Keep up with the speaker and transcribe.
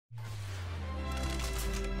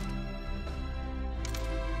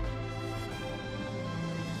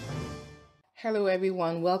Hello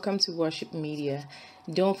everyone, welcome to Worship Media.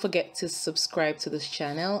 Don't forget to subscribe to this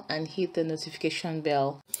channel and hit the notification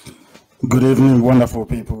bell. Good evening, wonderful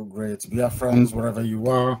people, great dear friends, wherever you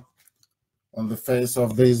are on the face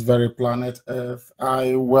of this very planet Earth.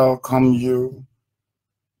 I welcome you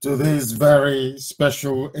to this very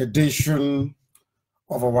special edition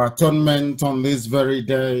of our atonement on this very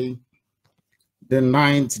day, the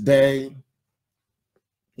 9th day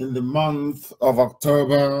in the month of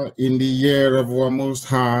October, in the year of our Most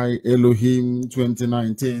High Elohim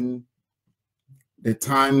 2019. The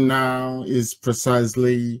time now is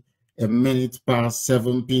precisely a minute past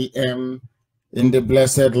 7 p.m. in the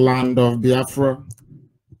blessed land of Biafra.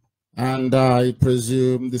 And I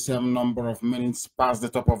presume the same number of minutes past the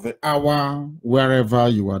top of the hour, wherever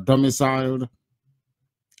you are domiciled.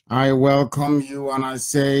 I welcome you and I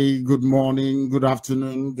say good morning, good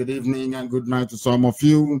afternoon, good evening, and good night to some of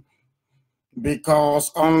you.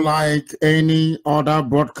 Because unlike any other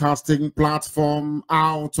broadcasting platform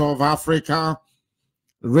out of Africa,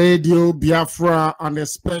 Radio Biafra, and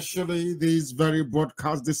especially this very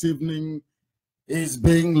broadcast this evening, is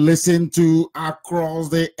being listened to across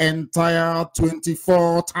the entire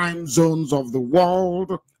 24 time zones of the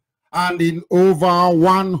world and in over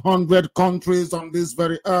 100 countries on this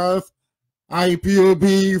very earth.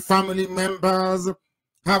 IPOB family members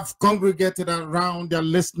have congregated around their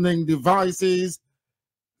listening devices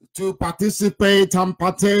to participate and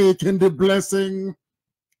partake in the blessing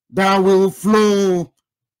that will flow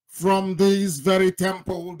from this very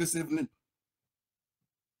temple this evening.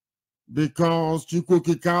 Because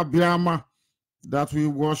Chukukika Biama, that we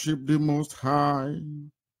worship the Most High,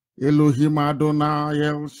 Elohim Adonai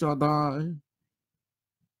El Shaddai,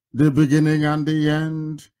 the beginning and the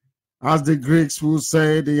end, as the Greeks will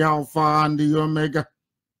say, the Alpha and the Omega,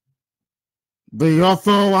 the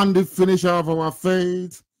author and the finisher of our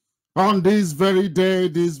faith. On this very day,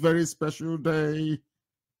 this very special day,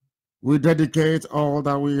 we dedicate all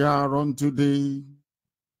that we are unto thee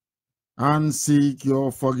and seek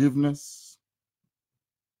your forgiveness,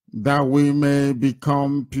 that we may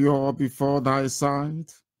become pure before thy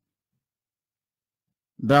sight,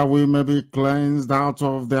 that we may be cleansed out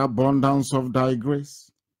of the abundance of thy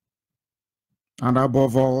grace, and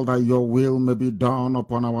above all, that your will may be done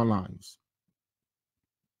upon our lives.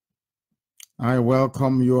 I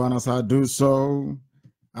welcome you, and as I do so,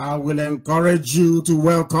 I will encourage you to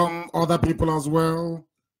welcome other people as well,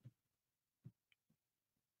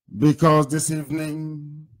 because this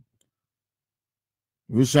evening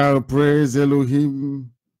we shall praise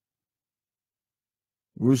Elohim,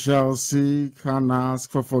 we shall seek and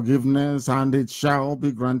ask for forgiveness, and it shall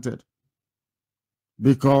be granted,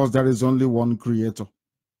 because there is only one Creator,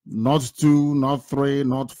 not two, not three,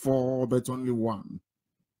 not four, but only one,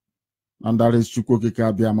 and that is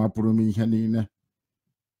Chukwukika Biama Purumi Henine.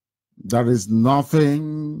 There is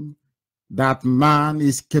nothing that man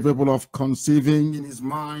is capable of conceiving in his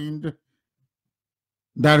mind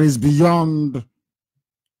that is beyond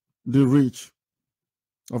the reach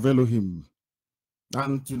of Elohim.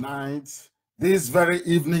 And tonight, this very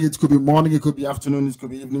evening, it could be morning, it could be afternoon, it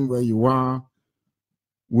could be evening where you are,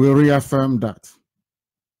 we reaffirm that.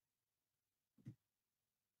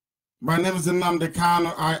 My name is Nnamdi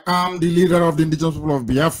Kanu. I am the leader of the indigenous people of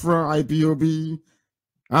Biafra, IPOB.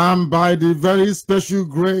 And by the very special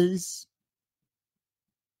grace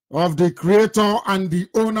of the Creator and the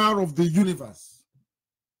owner of the universe,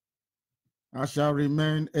 I shall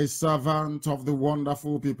remain a servant of the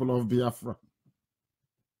wonderful people of Biafra.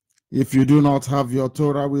 If you do not have your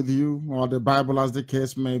Torah with you, or the Bible as the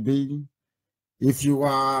case may be, if you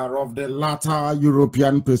are of the latter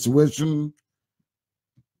European persuasion,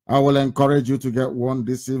 I will encourage you to get one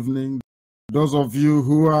this evening. Those of you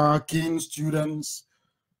who are keen students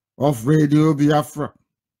of Radio Biafra,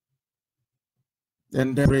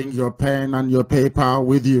 and then bring your pen and your paper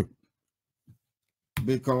with you,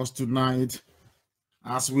 because tonight,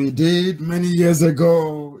 as we did many years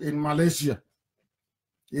ago in Malaysia,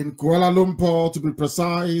 in Kuala Lumpur to be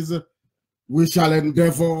precise, we shall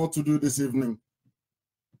endeavor to do this evening,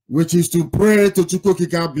 which is to pray to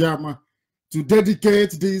Chukwukika Biama to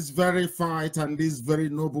dedicate this very fight and this very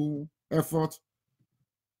noble effort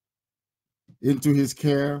into his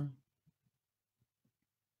care,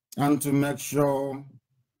 and to make sure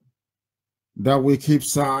that we keep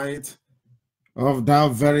sight of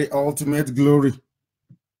that very ultimate glory,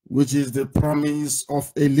 which is the promise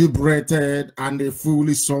of a liberated and a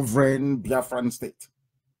fully sovereign Biafran state.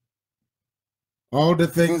 All the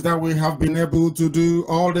things that we have been able to do,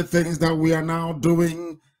 all the things that we are now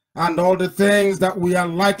doing, and all the things that we are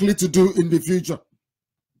likely to do in the future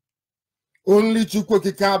Only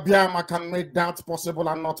Chukwokika Biama can make that possible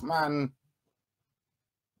and not man.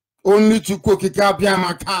 Only Chukwokika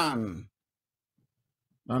Biama can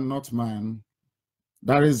and not man.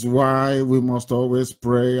 That is why we must always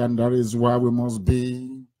pray, and that is why we must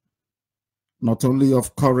be not only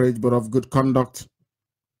of courage but of good conduct.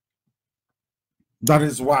 That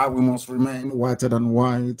is why we must remain whiter than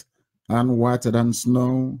white and whiter than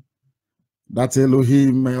snow, that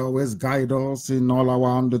Elohim may always guide us in all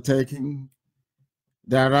our undertaking.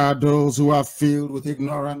 There are those who are filled with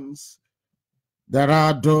ignorance. There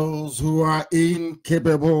are those who are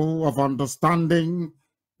incapable of understanding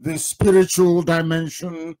the spiritual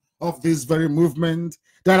dimension of this very movement.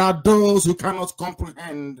 There are those who cannot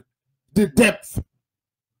comprehend the depth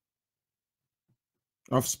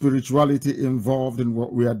of spirituality involved in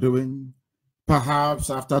what we are doing. Perhaps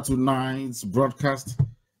after tonight's broadcast,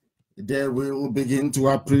 they will begin to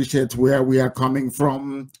appreciate where we are coming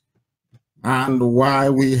from and why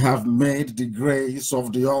we have made the grace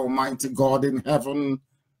of the Almighty God in heaven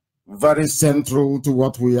very central to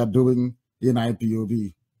what we are doing in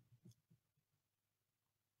IPOB.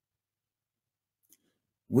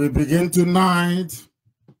 We begin tonight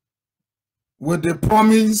with the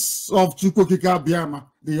promise of Chukwokika Biama,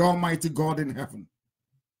 the Almighty God in heaven,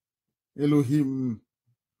 Elohim,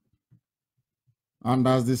 and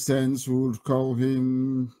as the saints would call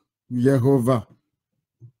him, Jehovah,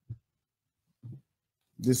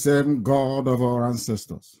 the same God of our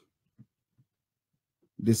ancestors,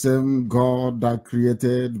 the same God that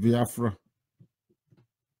created Biafra,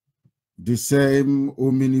 the same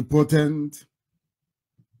omnipotent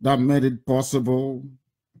that made it possible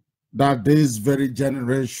that this very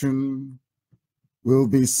generation will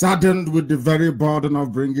be saddened with the very burden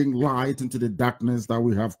of bringing light into the darkness that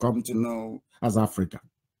we have come to know as Africa.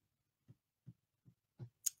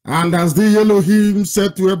 And as the Elohim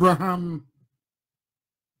said to Abraham,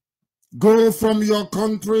 go from your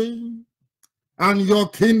country and your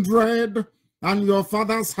kindred and your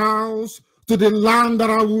father's house to the land that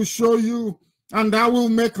I will show you, and I will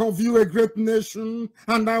make of you a great nation,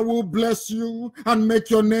 and I will bless you and make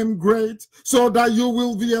your name great, so that you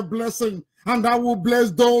will be a blessing. And I will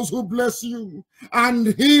bless those who bless you, and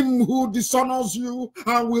him who dishonors you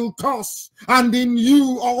I will curse. And in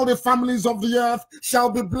you all the families of the earth shall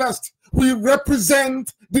be blessed. We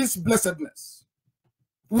represent this blessedness.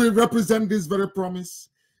 We represent this very promise,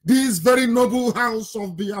 this very noble house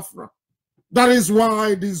of Biafra. That is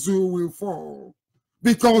why the zoo will fall,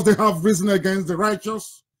 because they have risen against the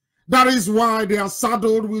righteous. That is why they are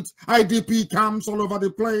saddled with IDP camps all over the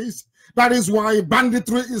place. That is why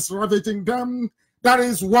banditry is ravaging them. That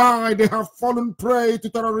is why they have fallen prey to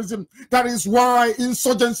terrorism. That is why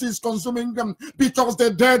insurgency is consuming them, because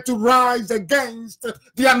they dare to rise against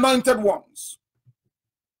the anointed ones.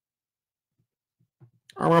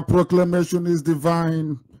 Our proclamation is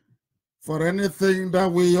divine. For anything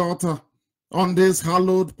that we utter on this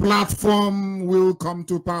hallowed platform will come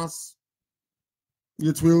to pass.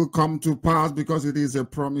 It will come to pass because it is a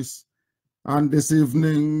promise. And this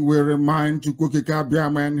evening we remind Chukwokika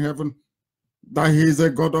Biama in heaven that he is a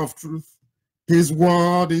God of truth. His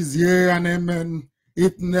word is yea and amen.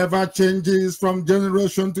 It never changes from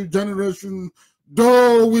generation to generation.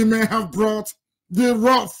 Though we may have brought the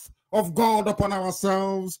wrath of God upon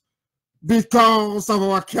ourselves because of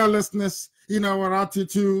our carelessness in our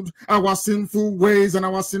attitude, our sinful ways, and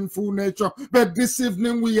our sinful nature. But this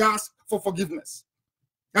evening we ask for forgiveness.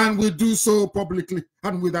 And we do so publicly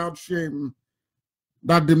and without shame,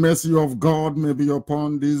 that the mercy of God may be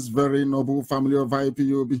upon this very noble family of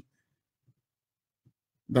IPOB,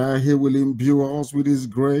 that he will imbue us with his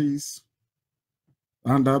grace,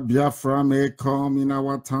 and that Biafra may come in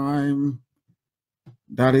our time,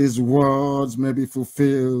 that his words may be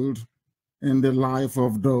fulfilled in the life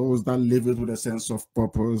of those that live it with a sense of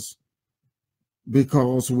purpose,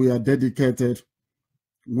 because we are dedicated,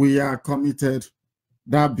 we are committed,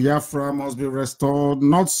 that Biafra must be restored,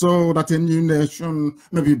 not so that a new nation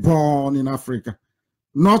may be born in Africa,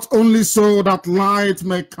 not only so that light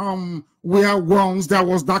may come where once there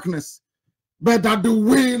was darkness, but that the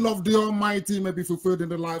will of the Almighty may be fulfilled in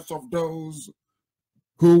the lives of those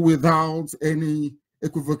who, without any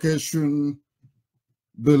equivocation,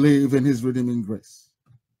 believe in his redeeming grace.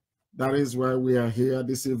 That is why we are here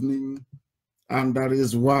this evening, and that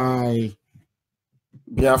is why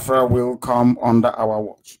Biafra will come under our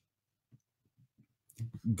watch.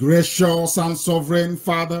 Gracious and sovereign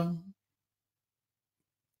Father,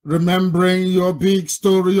 remembering your big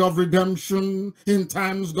story of redemption in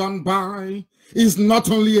times gone by is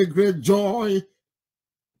not only a great joy,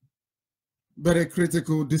 but a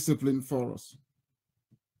critical discipline for us.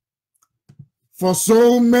 For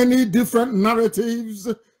so many different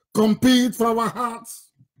narratives compete for our hearts.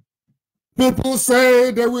 People say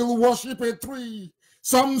they will worship a tree.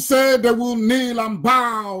 Some say they will kneel and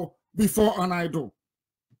bow before an idol.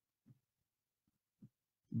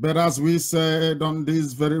 But as we said on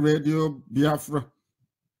this very radio, Biafra,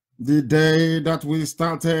 the day that we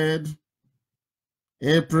started,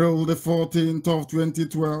 April the 14th of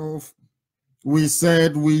 2012, we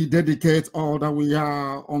said we dedicate all that we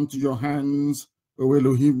are unto your hands, O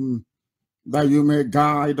Elohim, that you may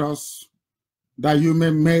guide us, that you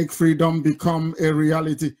may make freedom become a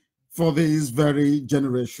reality for this very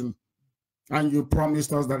generation. And you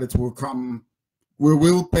promised us that it will come. We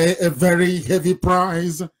will pay a very heavy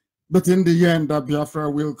price, but in the end, that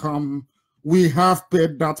Biafra will come. We have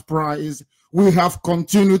paid that price. We have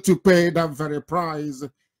continued to pay that very price.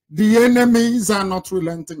 The enemies are not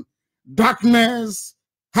relenting. Darkness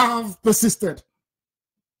have persisted.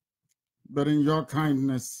 But in your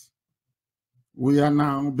kindness, we are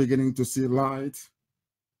now beginning to see light.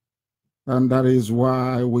 And that is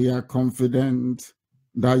why we are confident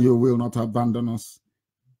that you will not abandon us.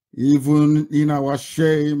 Even in our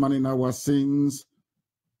shame and in our sins,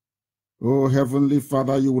 oh Heavenly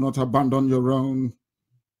Father, you will not abandon your own,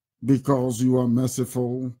 because you are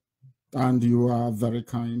merciful and you are very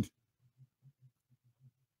kind.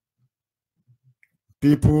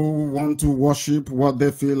 People want to worship what they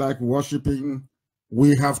feel like worshiping.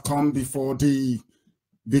 We have come before thee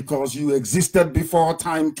because you existed before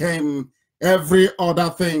time came. Every other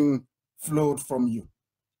thing flowed from you.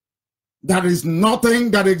 There is nothing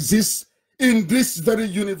that exists in this very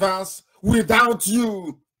universe without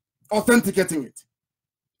you authenticating it.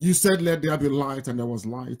 You said, let there be light, and there was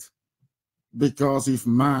light. Because if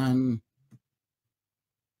man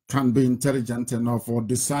can be intelligent enough or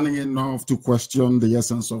discerning enough to question the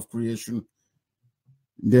essence of creation,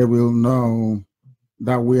 they will know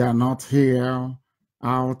that we are not here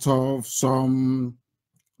out of some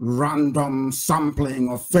random sampling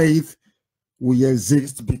of faith. We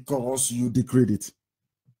exist because you decreed it,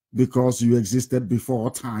 because you existed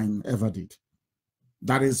before time ever did.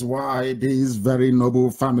 That is why this very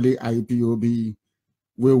noble family IPOB,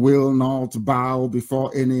 we will not bow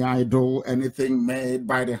before any idol, anything made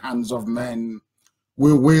by the hands of men.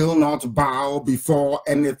 We will not bow before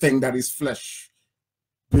anything that is flesh,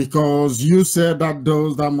 because you said that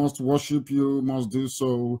those that must worship you must do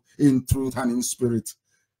so in truth and in spirit.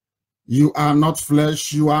 You are not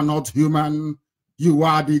flesh, you are not human, you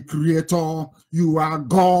are the creator, you are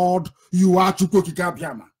God, you are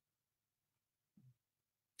Chukwokikabiama.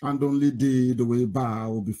 And only thee do we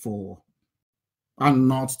bow before, and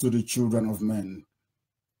not to the children of men,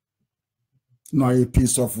 nor a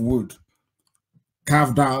piece of wood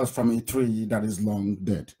carved out from a tree that is long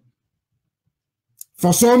dead.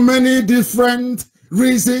 For so many different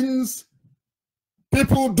reasons,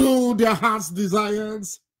 people do their heart's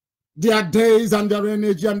desires. Their days and their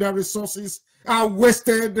energy and their resources are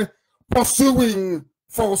wasted pursuing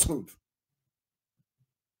falsehood.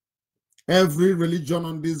 Every religion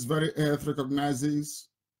on this very earth recognizes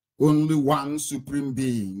only one supreme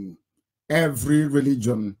being. Every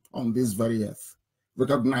religion on this very earth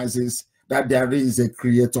recognizes that there is a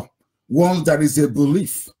creator. Once there is a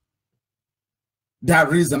belief,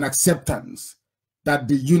 there is an acceptance that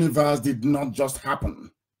the universe did not just happen.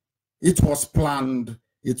 It was planned,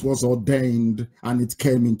 it was ordained, and it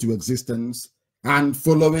came into existence. And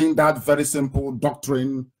following that very simple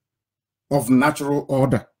doctrine of natural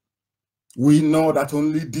order, we know that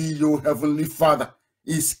only thee, your Heavenly Father,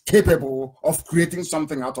 is capable of creating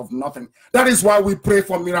something out of nothing. That is why we pray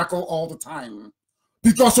for miracle all the time,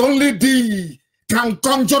 because only thee can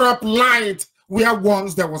conjure up light where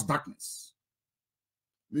once there was darkness.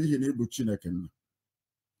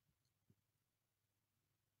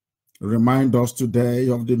 Remind us today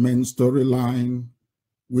of the main storyline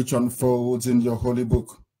which unfolds in your holy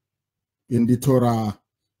book, in the Torah,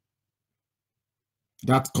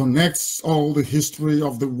 that connects all the history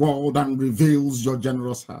of the world and reveals your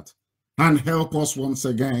generous heart. And help us once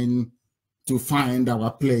again to find our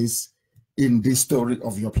place in this story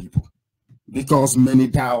of your people. Because many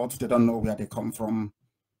doubt, they don't know where they come from.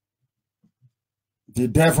 The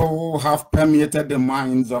devil have permeated the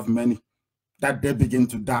minds of many, that they begin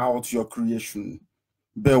to doubt your creation.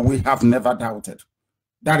 But we have never doubted.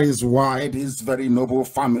 That is why this very noble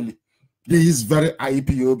family, this very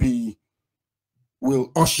IPOB,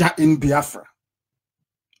 will usher in Biafra,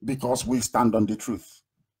 because we stand on the truth.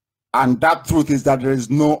 And that truth is that there is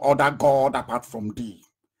no other God apart from thee.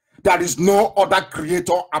 There is no other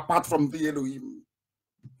creator apart from thee, Elohim.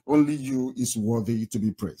 Only you is worthy to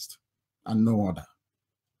be praised, and no other.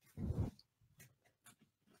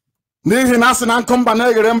 People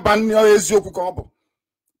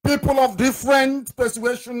of different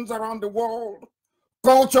persuasions around the world,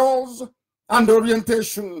 cultures, and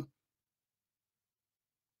orientation,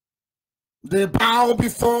 they bow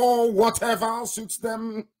before whatever suits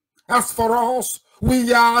them. As for us,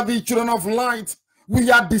 we are the children of light. We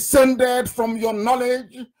are descended from your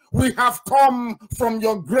knowledge. We have come from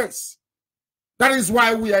your grace. That is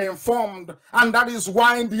why we are informed, and that is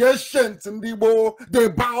why in the ancient Ndibo, they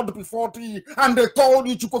bowed before thee, and they called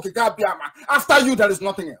you Chukwukikabiama. After you, there is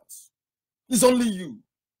nothing else. It's only you.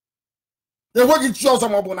 There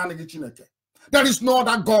is no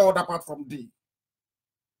other God apart from thee.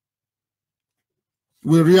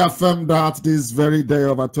 We reaffirm that this very day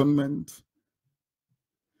of atonement,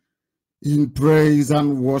 in praise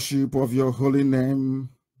and worship of your holy name,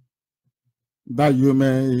 that you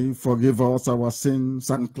may forgive us our sins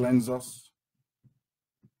and cleanse us.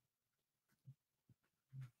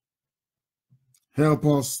 Help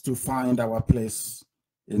us to find our place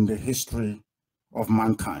in the history of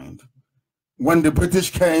mankind. When the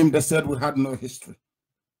British came, they said we had no history,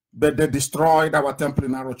 but they destroyed our temple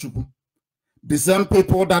in Arochukwu. The same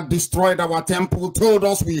people that destroyed our temple told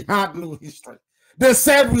us we had no history. They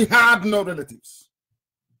said we had no relatives.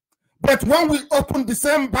 But when we opened the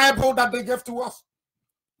same Bible that they gave to us,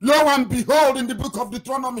 lo and behold, in the book of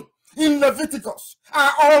Deuteronomy, in Leviticus,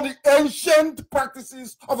 are all the ancient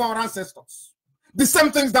practices of our ancestors. The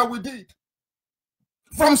same things that we did.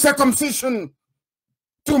 From circumcision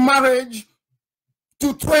to marriage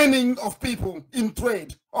to training of people in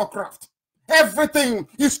trade or craft. Everything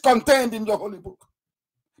is contained in your holy book.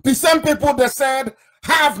 The same people that said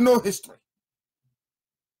have no history.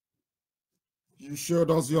 You showed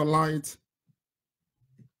us your light,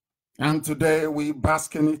 and today we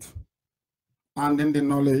bask in it and in the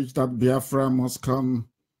knowledge that Biafra must come.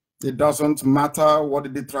 It doesn't matter what the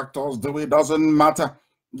detractors do. It doesn't matter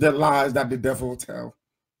the lies that the devil tell.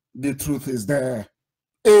 The truth is there.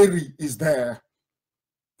 Eri is there.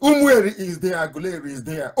 Umweri is there. Aguleri is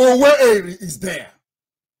there. Owe-Eri is there.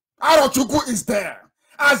 Arochukwu is there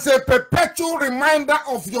as a perpetual reminder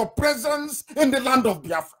of your presence in the land of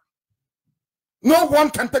Biafra. No one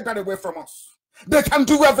can take that away from us. They can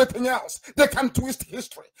do everything else. They can twist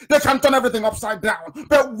history. They can turn everything upside down.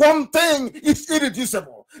 But one thing is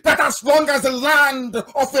irreducible, that as long as the land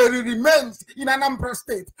of Eri remains in Anambra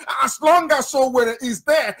State, as long as Owerri is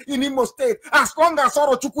there in Imo State, as long as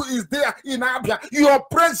Orochukwu is there in Abia, your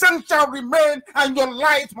presence shall remain and your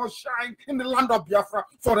light must shine in the land of Biafra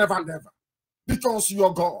forever and ever. Because you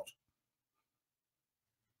are God.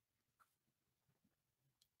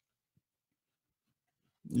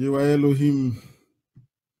 You are Elohim,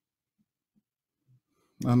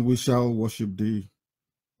 and we shall worship thee.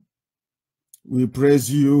 We praise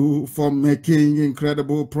you for making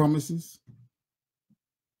incredible promises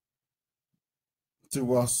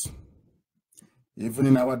to us, even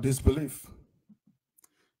in our disbelief.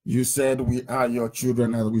 You said we are your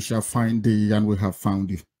children and we shall find thee, and we have found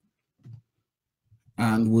you.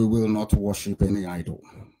 And we will not worship any idol.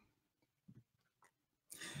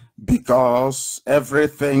 Because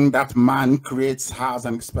everything that man creates has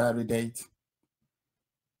an expiry date.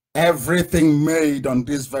 Everything made on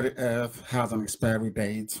this very earth has an expiry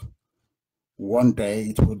date. One day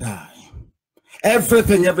it will die.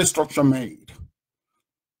 Everything, every structure made,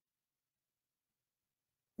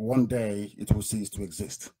 one day it will cease to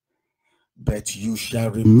exist. But you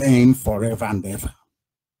shall remain forever and ever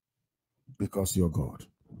because you're God.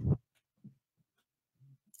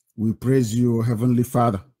 We praise you, Heavenly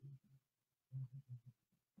Father.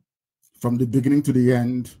 From the beginning to the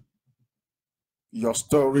end, your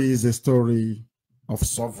story is a story of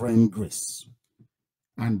sovereign grace.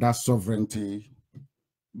 And that sovereignty,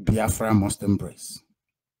 Biafra must embrace.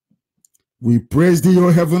 We praise thee,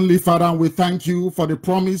 O Heavenly Father, and we thank you for the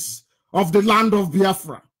promise of the land of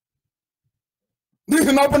Biafra. This is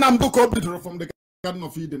an open book from the Garden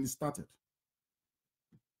of Eden started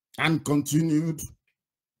and continued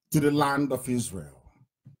to the land of Israel,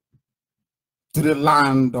 to the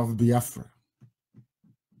land of Biafra,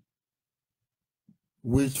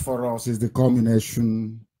 which for us is the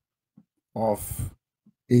culmination of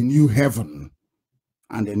a new heaven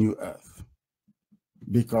and a new earth.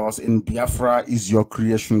 Because in Biafra is your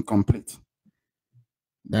creation complete.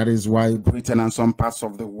 That is why Britain and some parts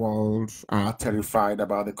of the world are terrified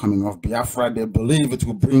about the coming of Biafra. They believe it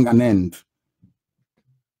will bring an end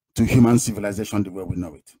to human civilization the way we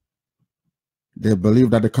know it. They believe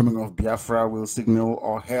that the coming of Biafra will signal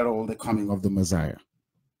or herald the coming of the Messiah.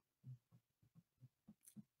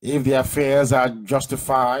 If their fears are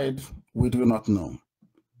justified, we do not know.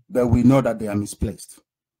 But we know that they are misplaced.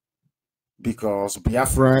 because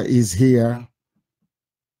Biafra is here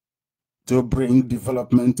to bring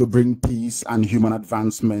development, to bring peace and human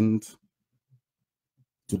advancement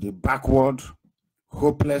to the backward,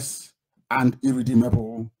 hopeless, and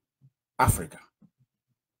irredeemable Africa.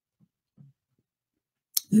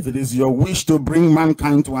 If it is your wish to bring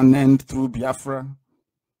mankind to an end through Biafra,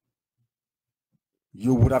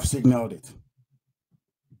 you would have signaled it.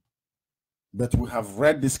 But we have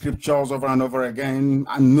read the scriptures over and over again,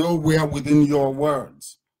 and nowhere within your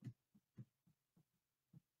words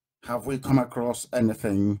have we come across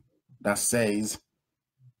anything that says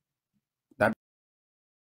that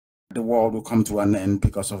the world will come to an end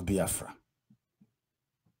because of Biafra.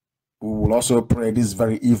 We will also pray this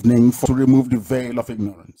very evening to remove the veil of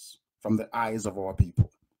ignorance from the eyes of our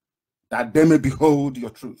people, that they may behold your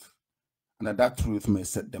truth, and that truth may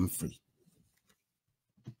set them free.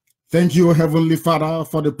 Thank you, Heavenly Father,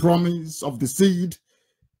 for the promise of the seed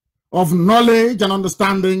of knowledge and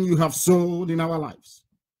understanding you have sown in our lives.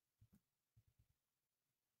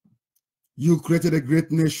 You created a great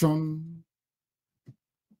nation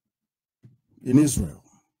in Israel,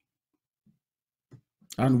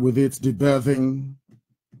 and with it the birthing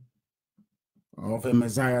of a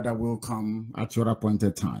Messiah that will come at your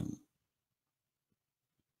appointed time.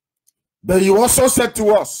 But you also said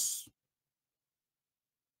to us,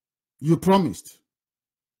 you promised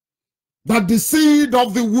that the seed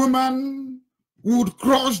of the woman would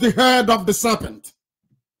crush the head of the serpent.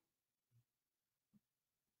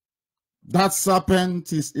 That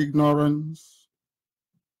serpent is ignorance.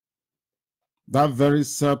 That very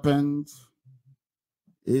serpent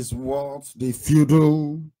is what the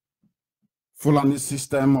feudal Fulani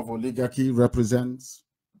system of oligarchy represents.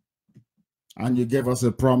 And you gave us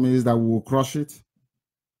a promise that we will crush it,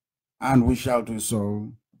 and we shall do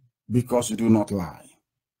so because you do not lie.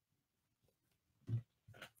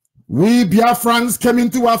 We Biafrans came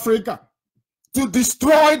into Africa to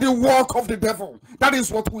destroy the work of the devil. That is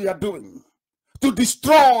what we are doing. To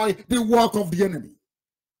destroy the work of the enemy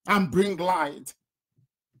and bring light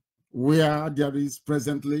where there is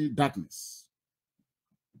presently darkness.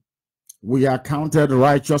 We are counted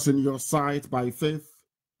righteous in your sight by faith.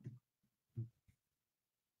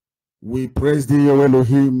 We praise thee, O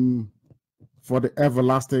Elohim, for the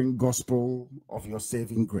everlasting gospel of your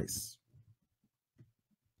saving grace.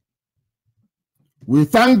 We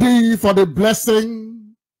thank thee for the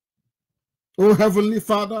blessing, O Heavenly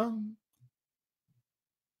Father.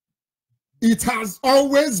 It has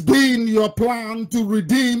always been your plan to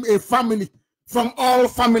redeem a family from all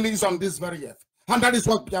families on this very earth. And that is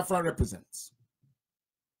what Biafra represents.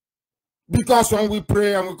 Because when we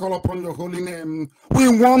pray and we call upon your holy name, we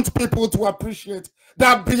want people to appreciate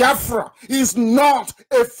that Biafra is not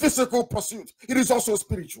a physical pursuit. It is also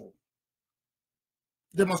spiritual.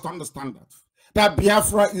 They must understand that. That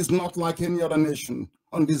Biafra is not like any other nation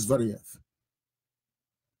on this very earth.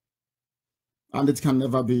 And it can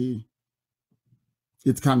never be.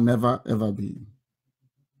 It can never, ever be.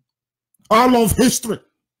 All of history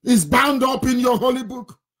is bound up in your holy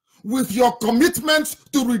book with your commitment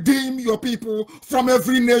to redeem your people from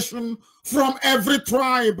every nation, from every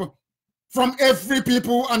tribe, from every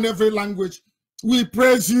people and every language. We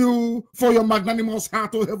praise you for your magnanimous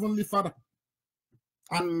heart, O Heavenly Father,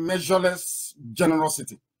 and measureless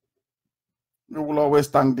generosity. We will always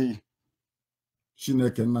thank thee.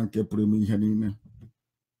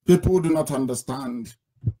 People do not understand.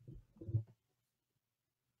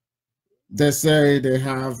 They say they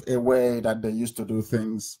have a way that they used to do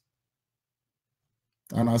things.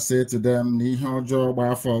 And I say to them,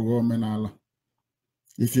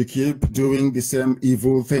 if you keep doing the same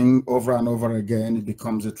evil thing over and over again, it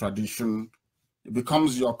becomes a tradition. It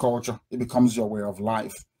becomes your culture. It becomes your way of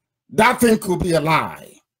life. That thing could be a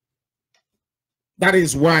lie. That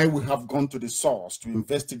is why we have gone to the source to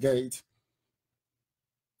investigate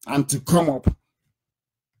and to come up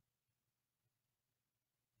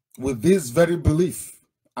with this very belief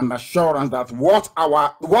and assurance that what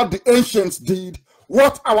the ancients did,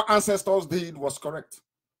 what our ancestors did was correct.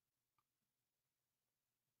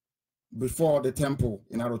 Before the temple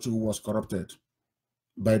in Arochukwu was corrupted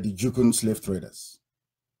by the Jukun slave traders.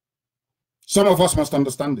 Some of us must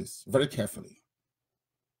understand this very carefully.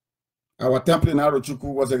 Our temple in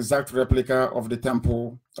Arochukwu was an exact replica of the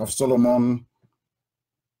temple of Solomon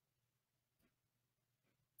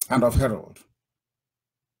and of Herod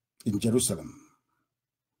in Jerusalem.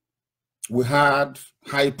 We had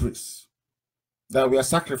high priests. There were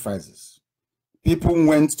sacrifices. People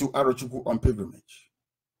went to Arochukwu on pilgrimage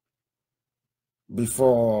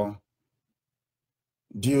before,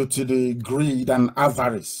 due to the greed and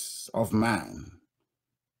avarice of man,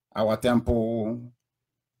 our temple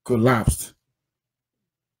collapsed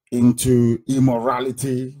into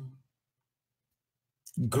immorality,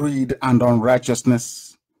 greed, and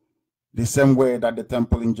unrighteousness, the same way that the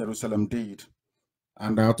temple in Jerusalem did.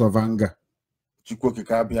 And out of anger,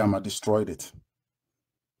 Chukwokika destroyed it.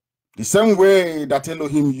 The same way that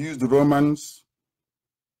Elohim used the Romans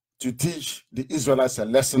to teach the Israelites a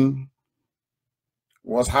lesson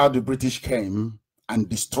was how the British came and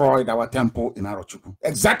destroyed our temple in Arochukwu.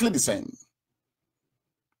 Exactly the same.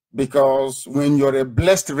 Because when you're a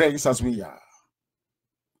blessed race as we are,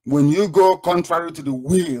 when you go contrary to the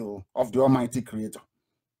will of the Almighty Creator,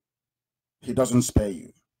 He doesn't spare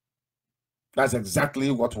you. That's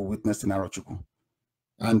exactly what we witnessed in Arochukwu.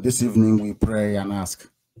 And this evening we pray and ask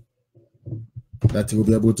that He will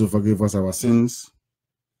be able to forgive us our sins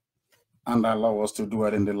and allow us to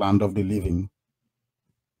dwell in the land of the living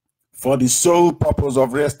for the sole purpose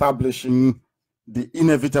of reestablishing the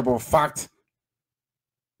inevitable fact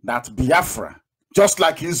that Biafra, just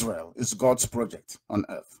like Israel, is God's project on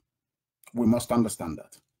earth. We must understand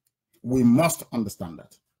that. We must understand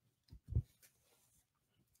that.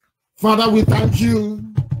 Father, we thank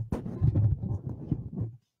you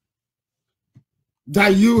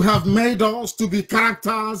that you have made us to be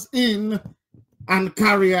characters in and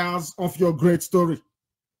carriers of your great story.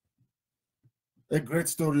 A great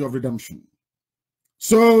story of redemption.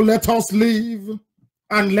 So let us live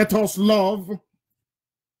and let us love.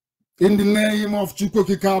 In the name of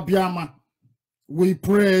Chukwokika Biama, we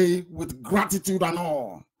pray with gratitude and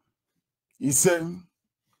awe. He said,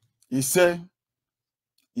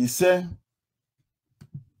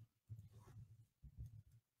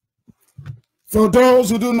 for those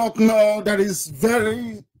who do not know, there is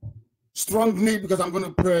very strong need, because I'm going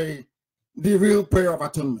to pray the real prayer of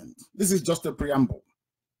atonement. This is just a preamble.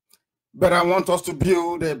 But I want us to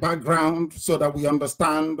build a background so that we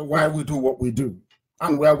understand why we do what we do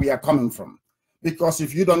and where we are coming from. Because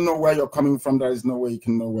if you don't know where you're coming from, there is no way you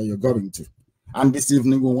can know where you're going to. And this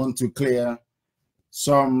evening we want to clear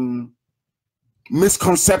some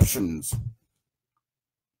misconceptions,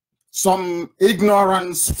 some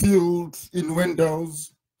ignorance fueled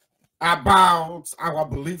innuendos about our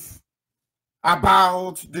belief,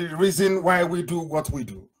 about the reason why we do what we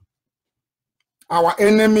do. Our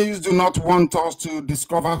enemies do not want us to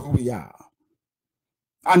discover who we are.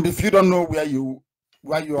 And if you don't know where you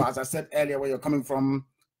are, as I said earlier, where you're coming from,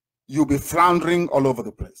 you'll be floundering all over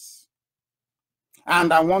the place.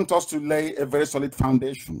 And I want us to lay a very solid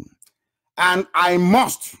foundation. And I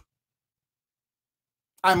must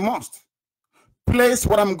place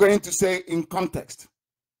what I'm going to say in context.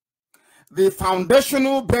 The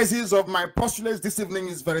foundational basis of my postulates this evening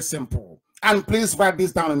is very simple. And please write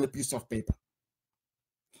this down on a piece of paper.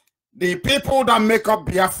 The people that make up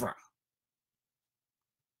Biafra,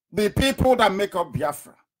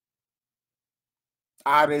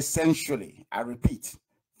 are essentially, I repeat,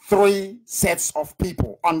 three sets of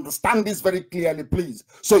people. Understand this very clearly, please,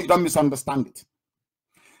 so you don't misunderstand it.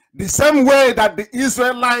 The same way that the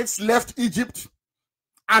Israelites left Egypt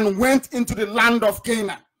and went into the land of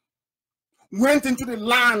Canaan, went into the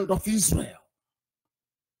land of Israel,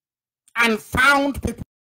 and found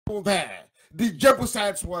people there. The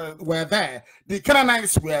Jebusites were there, the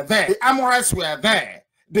Canaanites were there, the Amorites were there,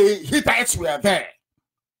 the Hittites were there,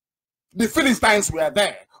 the Philistines were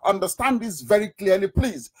there. Understand this very clearly,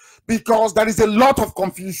 please, because there is a lot of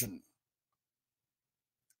confusion.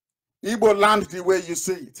 Igbo land, the way you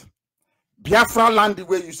see it, Biafra land, the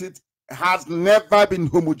way you see it, has never been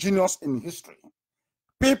homogeneous in history.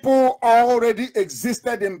 People already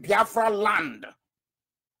existed in Biafra land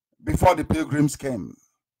before the pilgrims came.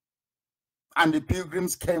 And the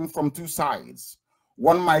pilgrims came from two sides.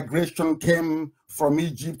 One migration came from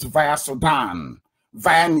Egypt via Sudan,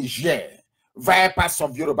 via Niger, via parts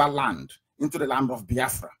of Yoruba land into the land of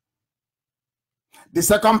Biafra. The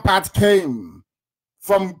second part came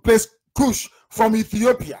from place Kush, from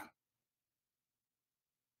Ethiopia,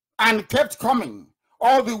 and kept coming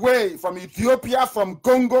all the way from Ethiopia, from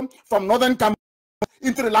Congo, from northern Cameroon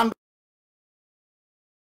into the land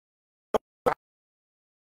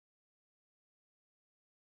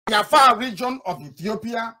the far region of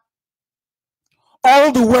Ethiopia,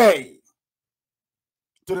 all the way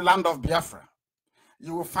to the land of Biafra.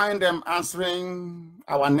 You will find them answering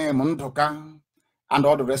our name, Ndoka, and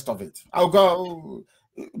all the rest of it. I'll go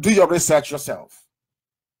do your research yourself.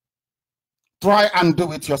 Try and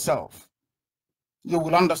do it yourself. You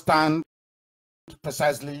will understand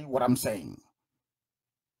precisely what I'm saying.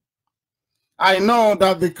 I know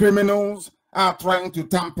that the criminals are trying to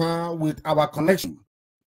tamper with our connection.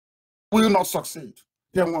 Will not succeed.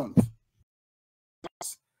 They won't.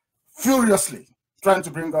 furiously trying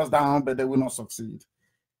to bring us down, but they will not succeed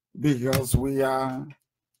because we are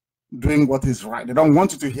doing what is right. They don't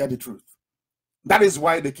want you to hear the truth. That is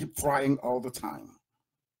why they keep trying all the time.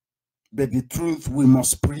 But the truth we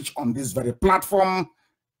must preach on this very platform,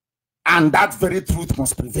 and that very truth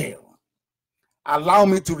must prevail. Allow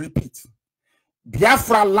me to repeat.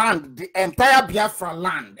 Biafra land, the entire Biafra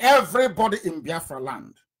land, everybody in Biafra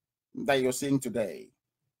land that you're seeing today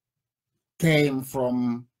came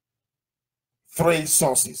from 3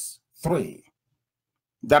 sources. 3.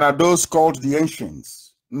 There are those called the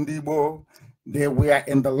ancients. Ndibo, they were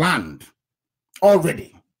in the land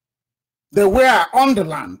already. They were on the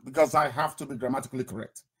land, because I have to be grammatically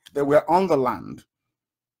correct. They were on the land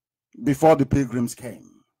before the pilgrims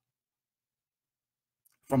came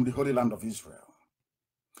from the Holy Land of Israel.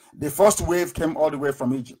 The first wave came all the way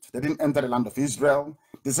from Egypt. They didn't enter the land of Israel.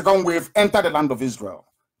 The second wave entered the land of Israel,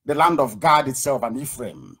 the land of Gad itself and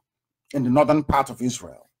Ephraim, in the northern part of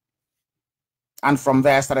Israel. And from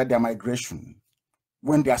there started their migration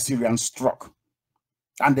when the Assyrians struck.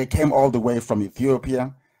 And they came all the way from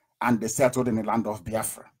Ethiopia, and they settled in the land of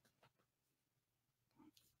Biafra.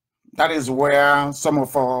 That is where some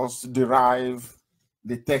of us derive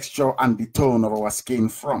the texture and the tone of our skin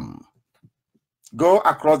from. Go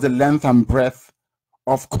across the length and breadth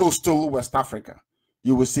of coastal West Africa.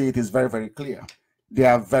 You will see it is very, very clear. They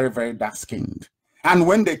are very, very dark-skinned. And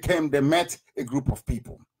when they came, they met a group of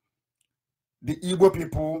people. The Igbo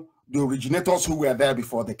people, the originators who were there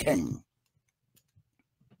before they came.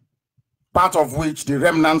 Part of which the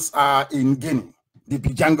remnants are in Guinea, the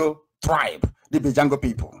Bijango tribe, the Bijango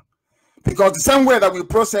people. Because the same way that we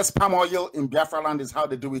process palm oil in Biafra land is how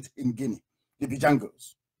they do it in Guinea, the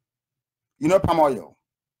Bijangos. You know palm oil?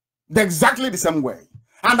 They're exactly the same way.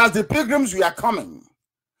 And as the pilgrims were coming,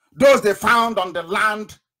 those they found on the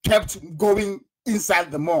land kept going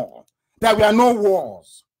inside the mall. There were no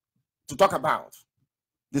wars to talk about.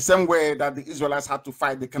 The same way that the Israelites had to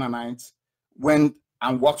fight the Canaanites, went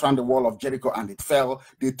and walked around the wall of Jericho and it fell.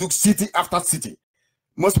 They took city after city.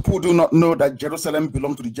 Most people do not know that Jerusalem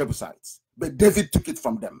belonged to the Jebusites, but David took it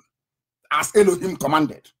from them as Elohim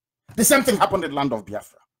commanded. The same thing happened in the land of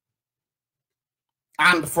Biafra.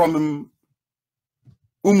 And from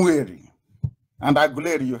Umweri and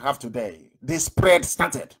Aguleri you have today, the spread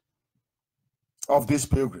started of these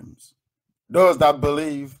pilgrims. Those that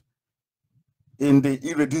believe in the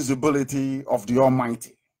irreducibility of the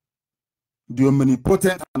Almighty, the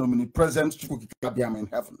omnipotent and omnipresent Chukwukikabiyama in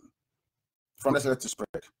heaven. From this to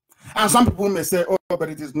spread. And some people may say, oh, but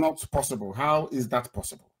it is not possible. How is that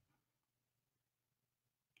possible?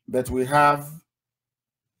 But we have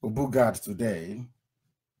Obugad today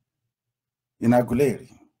in Aguleri.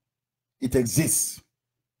 It exists.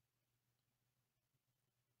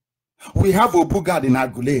 We have Obugad in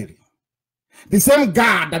Aguleri. The same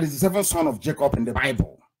God that is the 7th son of Jacob in the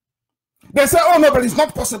Bible. They say, oh no, but it's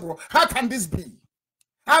not possible. How can this be?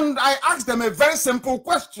 And I asked them a very simple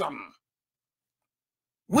question.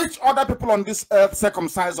 Which other people on this earth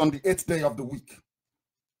circumcised on the 8th day of the week?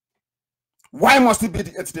 Why must it be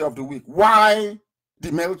the 8th day of the week? Why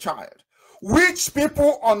the male child? Which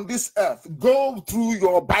people on this earth go through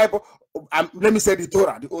your Bible, let me say the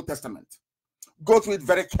Torah, the Old Testament. Go through it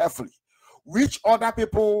very carefully. Which other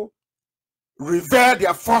people revere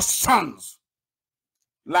their first sons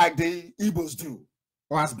like the Igbos do,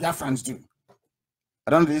 or as Biafrans do?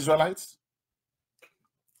 I don't know the Israelites.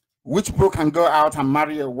 Which people can go out and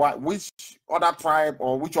marry a wife? Which other tribe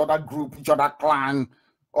or which other group, which other clan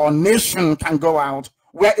or nation can go out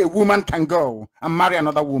where a woman can go and marry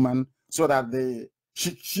another woman so that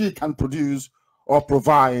she can produce or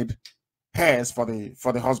provide heirs for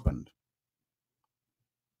the husband?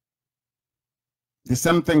 The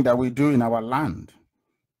same thing that we do in our land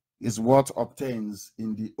is what obtains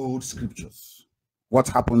in the old scriptures. What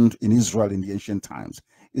happened in Israel in the ancient times.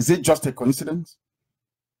 Is it just a coincidence?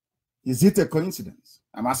 Is it a coincidence?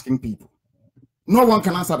 I'm asking people. No one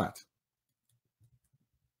can answer that.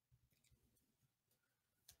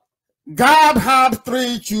 God had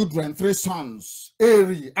 3 children, 3 sons,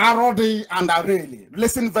 Eri, Arodi, and Areli.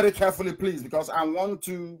 Listen very carefully, please, because I want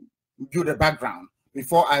to give the background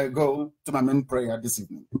before I go to my main prayer this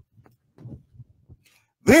evening.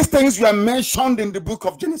 These things were mentioned in the book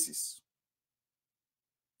of Genesis.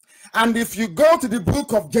 And if you go to the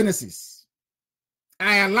book of Genesis,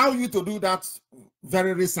 I allow you to do that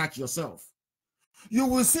very research yourself. You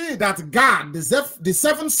will see that God, the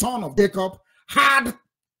 7th son of Jacob, had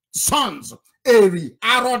sons, Eri,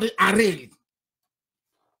 Arodi, Areli.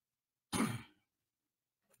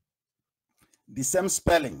 The same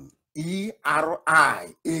spelling,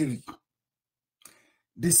 E-R-I, Eri.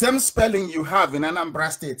 The same spelling you have in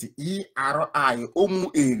Anambra State, E-R-I,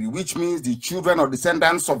 Omu-Eri, which means the children or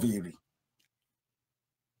descendants of Eri.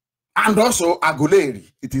 And also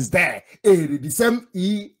Aguleri, it is there. Eri, the same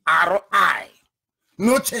E-R-I.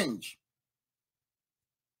 No change.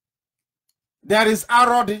 There is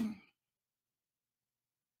Arodi.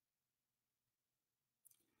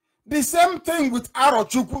 The same thing with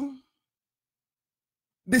Arochukwu.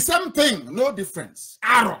 The same thing, no difference.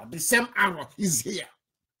 Aro, the same Aro is here.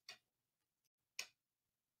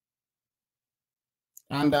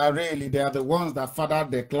 And really, they are the ones that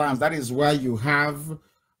fathered the clans. That is why you have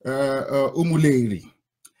Umuleri.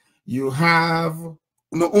 You have,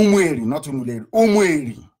 no, Umueri, not Umuleri.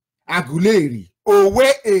 Umueri, Aguleri,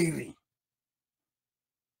 Owe-Eri.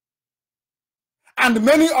 And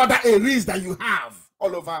many other areas that you have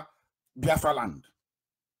all over Biafra land.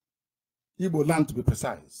 Igbo land, to be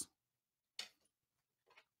precise.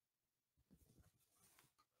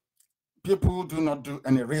 People do not do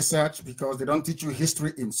any research because they don't teach you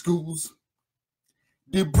history in schools.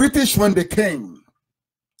 The British, when they came,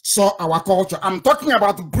 saw our culture. I'm talking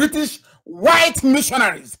about British white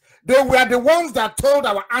missionaries. They were the ones that told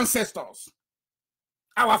our ancestors,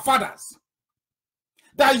 our fathers,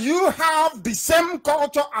 that you have the same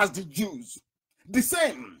culture as the Jews. The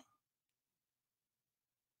same.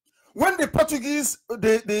 When the Portuguese,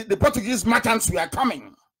 the Portuguese merchants were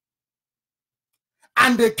coming,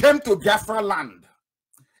 and they came to Biafra land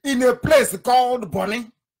in a place called Bonny,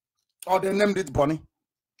 or they named it Bonny.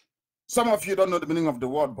 Some of you don't know the meaning of the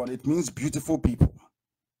word, but it means beautiful people.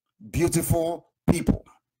 Beautiful people.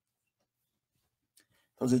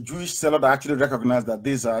 There was a Jewish seller that actually recognized that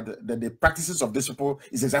these are the practices of these people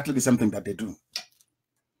is exactly the same thing that they do.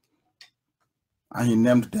 And he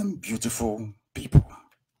named them beautiful people.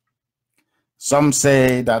 Some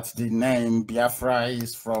say that the name Biafra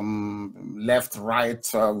is from left, right,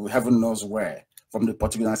 heaven knows where, from the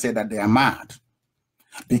Portuguese, and say that they are mad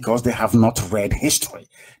because they have not read history.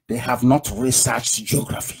 They have not researched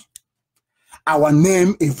geography. Our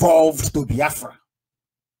name evolved to Biafra.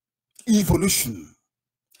 Evolution.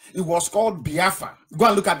 It was called Biafra. Go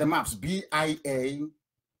and look at the maps. B-I-A-F-A-R,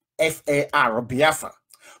 Biafra.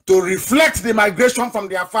 To reflect the migration from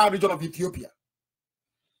the Afar region of Ethiopia.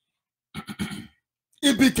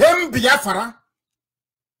 It became Biafra.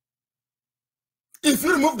 If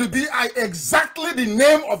you remove the B-I, exactly the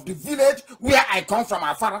name of the village where I come from,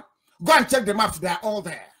 Afara, go and check the maps, they are all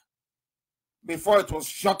there. Before it was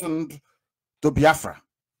shortened to Biafra.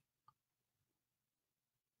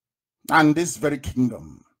 And this very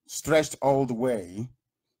kingdom stretched all the way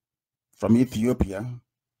from Ethiopia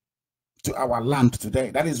to our land today.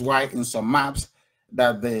 That is why in some maps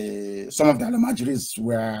that some of the Alamajiris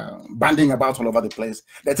were banding about all over the place.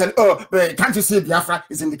 They tell, oh, can't you see Biafra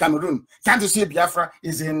is in the Cameroon? Can't you see Biafra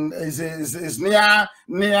is near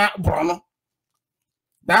Borno?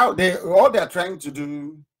 Now all they're trying to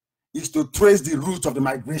do is to trace the route of the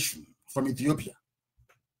migration from Ethiopia.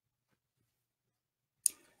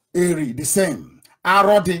 Eri, the same.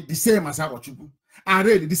 Arodi, the same as Arochukwu.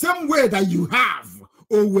 Aredi, the same way that you have.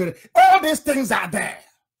 All these things are there.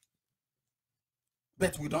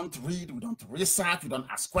 But we don't read, we don't research, we don't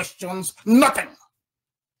ask questions, nothing.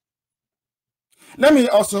 Let me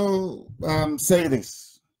also say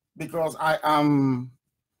this, because I am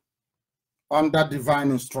under divine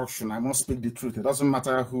instruction. I must speak the truth. It doesn't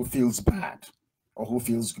matter who feels bad or who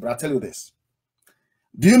feels good, but I'll tell you this.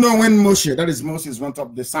 Do you know when Moshe, that is Moses, went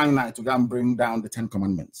up the Sinai to go and bring down the 10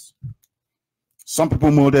 Commandments? Some people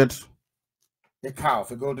molded a calf,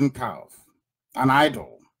 a golden calf, an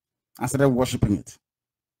idol, and started worshiping it,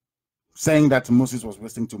 saying that Moses was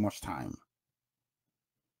wasting too much time.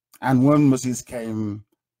 And when Moses came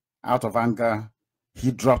out of anger,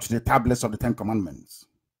 he dropped the tablets of the 10 Commandments.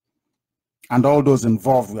 And all those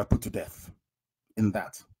involved were put to death in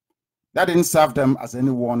that. That didn't serve them as any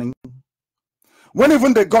warning. When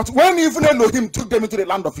even Elohim took them into the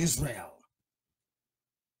land of Israel,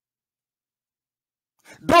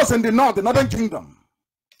 those in the north, the northern kingdom,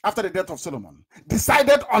 after the death of Solomon,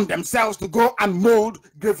 decided on themselves to go and mold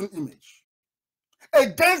graven image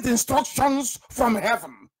against the instructions from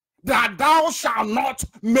heaven that thou shalt not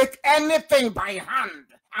make anything by hand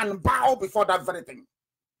and bow before that very thing.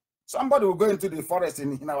 Somebody will go into the forest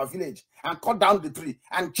in our village and cut down the tree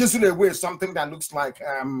and chisel away something that looks like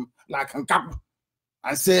Nkapu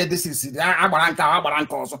and say this is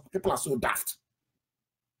Abaranka also. People are so daft.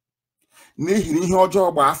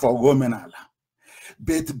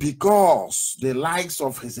 But because the likes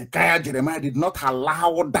of Hezekiah, Jeremiah did not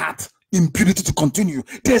allow that impunity to continue.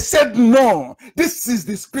 They said, no, this is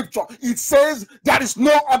the scripture. It says there is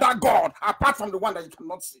no other God apart from the one that you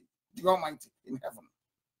cannot see, the Almighty in heaven.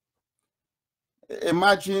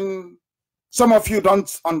 Imagine, some of you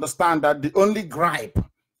don't understand that the only gripe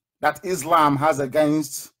that Islam has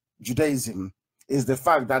against Judaism is the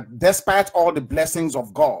fact that despite all the blessings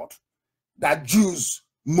of God, that Jews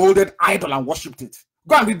molded idol and worshipped it.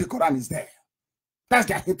 Go and read the Quran, is there. That's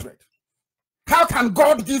their hatred. How can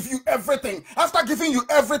God give you everything? After giving you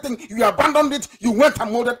everything, you abandoned it, you went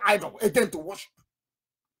and molded idol again to worship.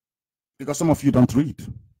 Because some of you don't read.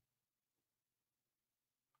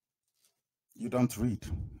 You don't read.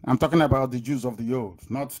 I'm talking about the Jews of the old,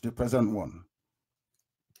 not the present one.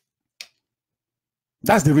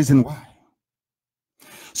 That's the reason why.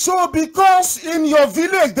 So because in your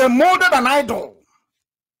village they molded an idol,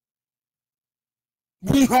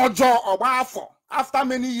 after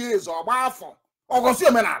many years, it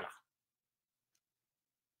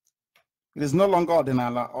is no longer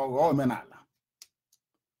Ordinala or Menala.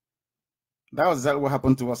 That was exactly what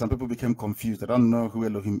happened to us, and people became confused. They don't know who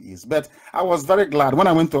Elohim is. But I was very glad when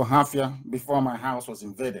I went to Hafia before my house was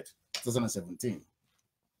invaded, 2017.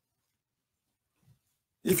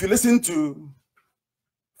 If you listen to,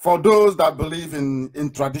 for those that believe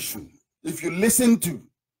in tradition, if you listen to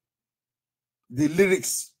the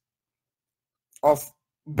lyrics of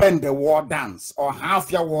Ben the War Dance or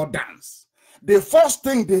Hafia War Dance, the first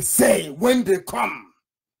thing they say when they come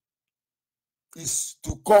is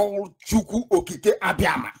to call Chuku Okike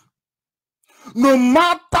Abiama. No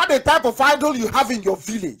matter the type of idol you have in your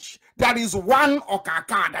village, there is one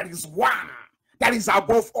Okaka, there is one that is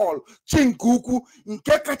above all. Chinkuku,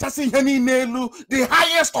 Nkekachasi Heni Nelu, the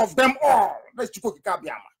highest of them all. That's Chuku Okike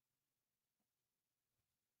Abiama.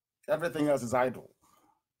 Everything else is idol.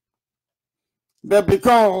 But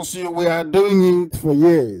because we are doing it for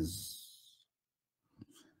years,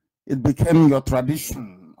 it became your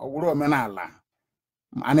tradition.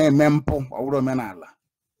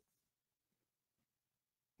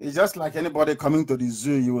 It's just like anybody coming to the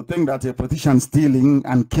zoo. You would think that a politician stealing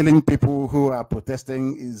and killing people who are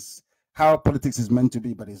protesting is how politics is meant to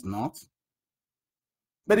be, but it's not.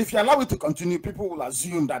 But if you allow it to continue, people will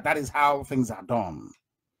assume that that is how things are done.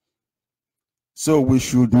 So we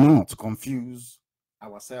should not confuse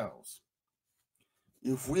ourselves.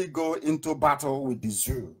 If we go into battle with the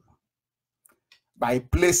zoo by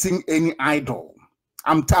placing any idol,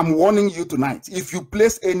 I'm warning you tonight, if you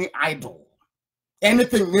place any idol,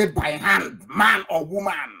 anything made by hand, man or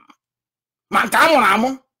woman,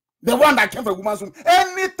 the one that came from a woman's womb,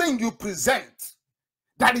 anything you present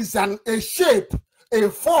that is a shape, a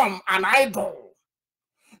form, an idol,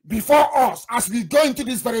 before us, as we go into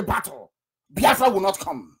this very battle, Biafra will not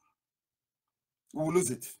come. We will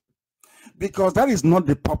lose it. Because that is not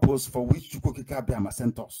the purpose for which Chuku Okike Abiama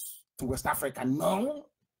sent us to West Africa. No,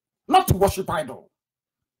 not to worship idol,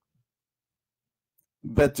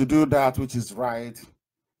 but to do that which is right,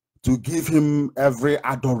 to give him every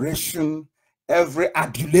adoration, every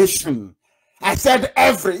adulation. I said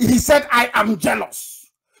every. He said, I am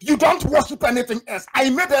jealous. You don't worship anything else. I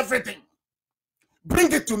made everything.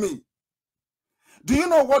 Bring it to me. Do you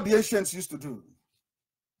know what the ancients used to do?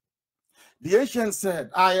 The ancients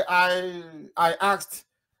said, I asked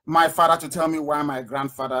my father to tell me why my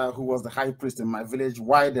grandfather, who was the high priest in my village,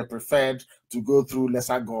 why they preferred to go through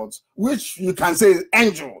lesser gods, which you can say is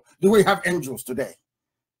angel, the way you have angels today.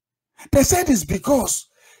 They said it's because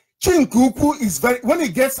Chinkuku is when he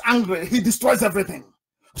gets angry, he destroys everything.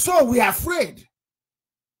 So we are afraid.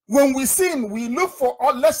 When we sin, we look for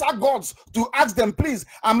all lesser gods to ask them, please,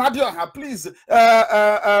 Amadioha, please,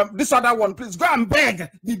 this other one, please, go and beg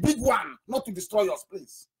the big one not to destroy us,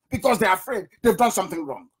 please. Because they're afraid they've done something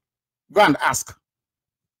wrong. Go and ask.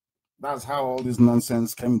 That's how all this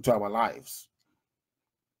nonsense came into our lives.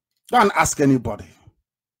 Go and ask anybody.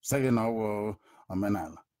 Say, you know, and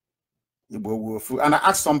I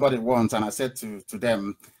asked somebody once, and I said to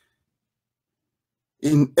them,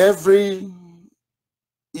 in every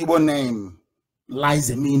Igbo name lies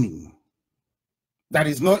a meaning. There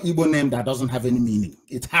is no Igbo name that doesn't have any meaning.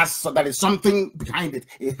 It has, there is something behind it.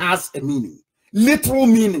 It has a meaning. Literal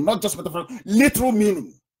meaning, not just metaphorical, literal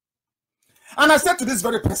meaning. And I said to this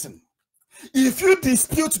very person, if you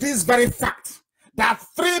dispute this very fact, that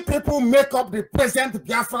 3 people make up the present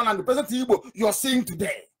Biafran and the present Igbo you're seeing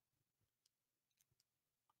today.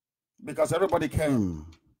 Because everybody came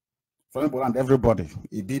from Igbo and everybody,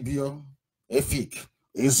 Ibibio, Efik,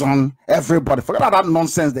 Izon, everybody. Forget about that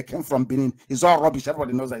nonsense they came from Benin. It's all rubbish.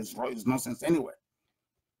 Everybody knows that it's nonsense anyway.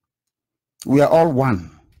 We are all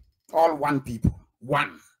one. All one people.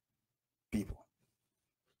 One people.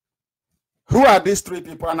 who are these three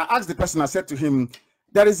people? And I asked the person, I said to him,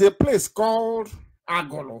 there is a place called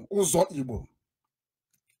Agolo, Uzo Igbo,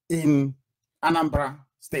 in Anambra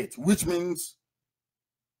State, which means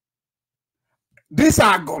this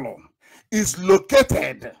Agolo is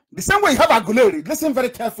located the same way you have Aguleri. Listen very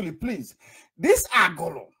carefully, please. This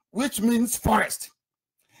Agolo, which means forest,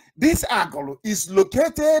 this Agolo is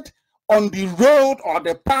located on the road or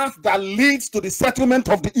the path that leads to the settlement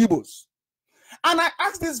of the Igbos. And I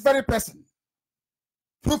asked this very person,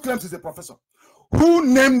 who claims he's a professor, who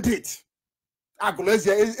named it? Who named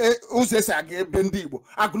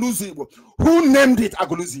it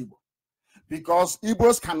Aguluzi Igbo? Because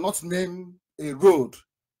Igbos cannot name a road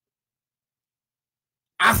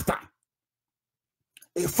after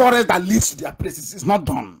a forest that leads to their places. It's not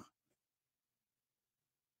done.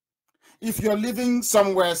 If you're living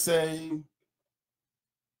somewhere, say,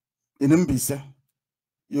 in Mbise,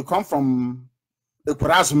 you come from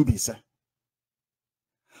Ekwarazum Mbise.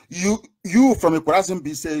 You from Ekwarazum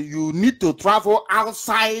Mbise, you need to travel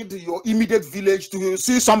outside your immediate village to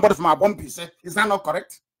see somebody from Abom Mbise. Is that not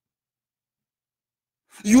correct?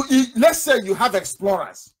 Let's say you have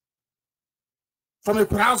explorers from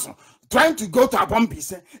Ekwarazum trying to go to Abom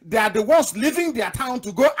Mbise. They are the ones leaving their town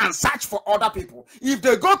to go and search for other people. If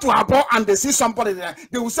they go to Abom and they see somebody there,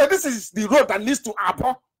 they will say, this is the road that leads to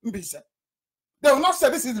Abom Mbise. They will not say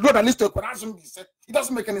this is the road that leads to Ekwarazum Mbise. It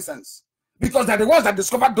doesn't make any sense. Because they're the ones that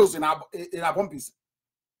discovered those in Abom Mbise.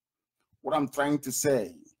 What I'm trying to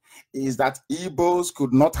say is that Igbos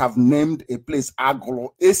could not have named a place Agolo,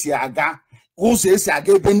 Esiaga,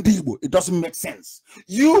 it doesn't make sense.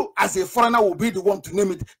 You, as a foreigner, will be the one to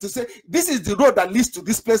name it, to say, this is the road that leads to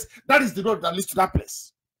this place, that is the road that leads to that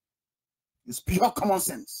place. It's pure common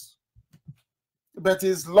sense. But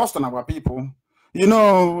it's lost on our people. You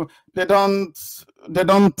know, they don't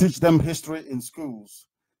teach them history in schools.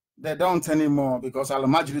 They don't anymore because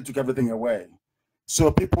Al-Majri took everything away.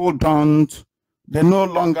 So people they no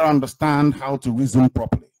longer understand how to reason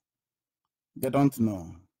properly. They don't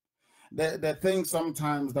know. They think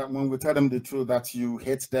sometimes that when we tell them the truth that you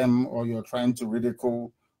hate them or you're trying to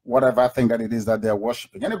ridicule whatever thing that it is that they're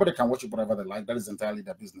worshiping. Anybody can worship whatever they like. That is entirely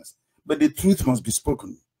their business. But the truth must be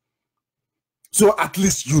spoken. So at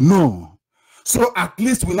least you know. So at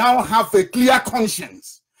least we now have a clear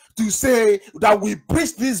conscience to say that we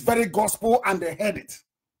preach this very gospel and they heard it.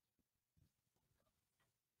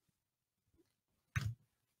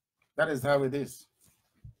 That is how it is.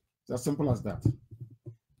 It's as simple as that.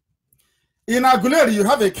 In Aguleri, you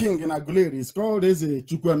have a king in Aguleri. It's called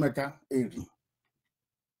Chukwuemeka Eri.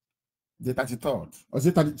 The 33rd. Or is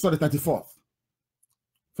it 34th?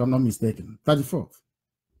 If I'm not mistaken. 34th.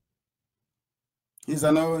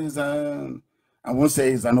 I won't say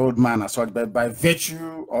he's an old man as such, but by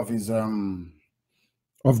virtue of his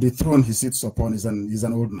of the throne he sits upon, he's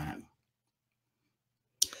an old man.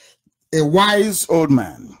 A wise old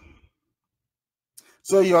man.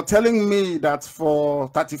 So you're telling me that for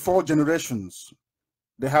 34 generations,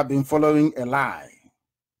 they have been following a lie.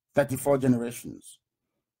 34 generations.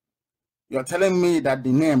 You're telling me that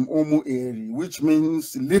the name Omu Eri, which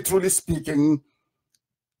means, literally speaking,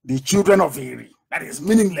 the children of Eri, that is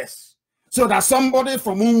meaningless. So that somebody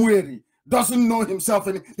from Omu Eri doesn't know himself,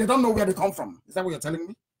 and they don't know where they come from. Is that what you're telling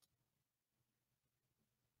me?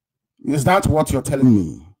 Is that what you're telling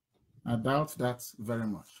me? I doubt that very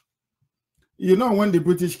much. You know, when the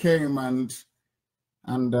British came and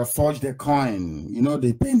forged a coin, you know,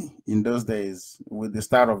 the penny in those days with the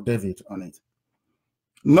Star of David on it.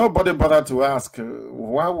 Nobody bothered to ask,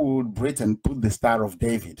 why would Britain put the Star of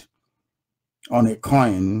David on a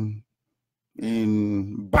coin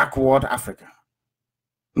in backward Africa?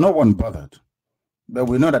 No one bothered. But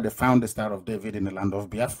we know that they found the Star of David in the land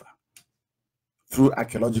of Biafra through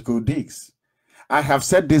archaeological digs. I have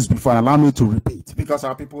said this before, allow me to repeat, because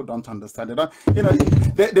our people don't understand. They don't, you know,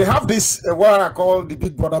 they have this, what I call the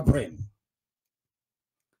big brother brain.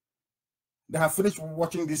 They have finished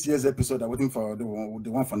watching this year's episode. They're waiting for the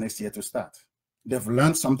one for next year to start. They've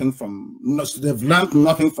learned something from, they've learned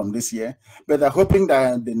nothing from this year, but they're hoping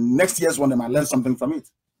that the next year's one, they might learn something from it.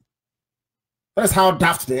 That's how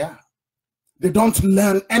daft they are. They don't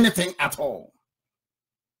learn anything at all.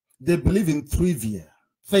 They believe in trivia,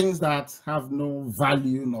 things that have no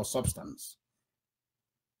value nor substance.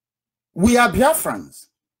 We are Biafrans.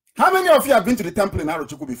 How many of you have been to the temple in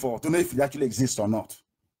Arochukwu before to know if it actually exists or not?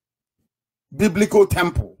 Biblical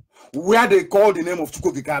temple, where they call the name of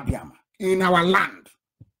Chukwuemeka in our land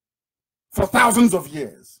for thousands of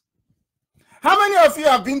years. How many of you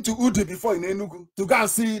have been to Udi before in Enugu to go and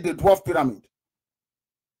see the dwarf pyramid?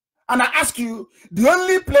 And I ask you, the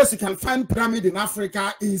only place you can find pyramid in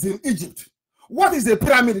Africa is in Egypt. What is the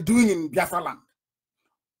pyramid doing in Biafra land?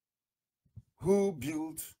 Who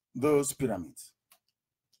built those pyramids?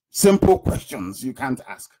 Simple questions you can't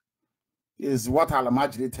ask. Is what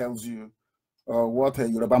Alamajiri tells you or what a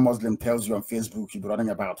Yoruba Muslim tells you on Facebook you'll be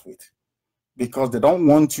running about with. Because they don't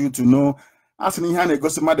want you to know,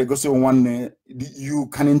 you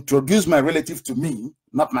can introduce my relative to me,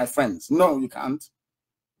 not my friends. No, you can't.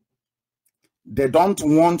 They don't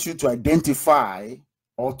want you to identify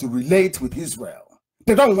or to relate with Israel.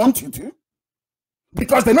 They don't want you to,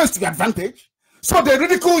 because they know it's to your advantage. So they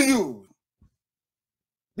ridicule you.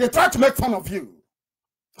 They try to make fun of you,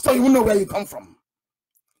 so you will know where you come from.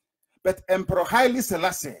 But Emperor Haile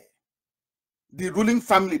Selassie, the ruling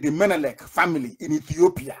family, the Menelik family in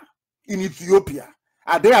Ethiopia,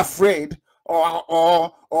 are they afraid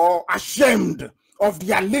or ashamed of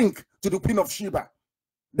their link to the Queen of Sheba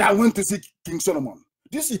that went to see King Solomon?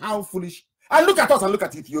 Do you see how foolish? And look at us and look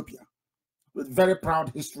at Ethiopia with very proud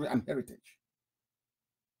history and heritage.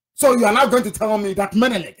 So you are now going to tell me that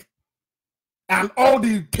Menelik and all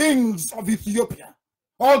the kings of Ethiopia,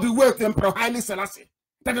 all the way to Emperor Haile Selassie,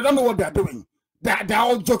 that they don't know what they're doing. They're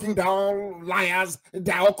all joking, they're all liars,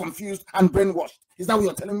 they're all confused and brainwashed. Is that what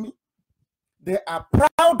you're telling me? They are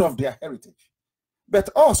proud of their heritage. But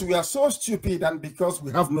us, we are so stupid, and because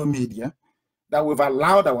we have no media, that we've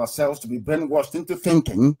allowed ourselves to be brainwashed into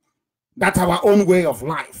thinking that our own way of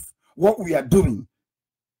life, what we are doing,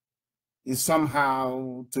 is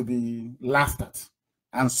somehow to be laughed at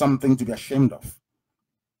and something to be ashamed of.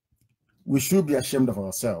 We should be ashamed of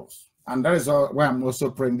ourselves. And that is why I'm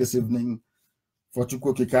also praying this evening for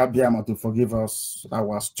Chukwu Okike Abiama to forgive us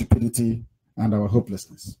our stupidity and our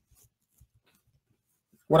hopelessness.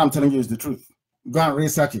 What I'm telling you is the truth. Go and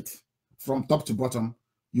research it from top to bottom.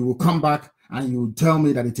 You will come back and you will tell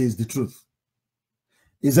me that it is the truth.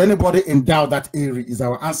 Is anybody in doubt that Eri is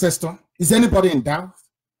our ancestor? Is anybody in doubt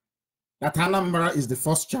that Anambra is the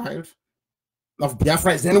first child of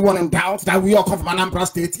Biafra? Is anyone in doubt that we all come from Anambra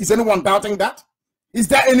State? Is anyone doubting that? Is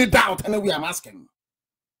there any doubt anywhere? I'm asking.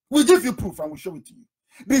 We give you proof and we show it to you.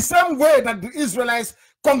 The same way that the Israelites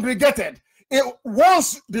congregated,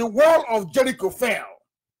 once the wall of Jericho fell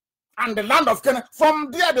and the land of Canaan,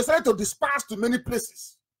 from there they started to disperse to many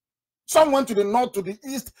places. Some went to the north, to the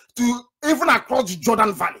east, to even across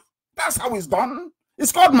Jordan Valley. That's how it's done.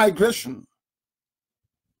 It's called migration.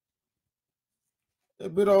 A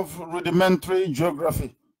bit of rudimentary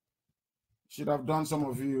geography should have done some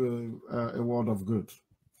of you a world of good.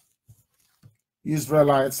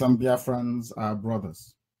 Israelites and Biafrans are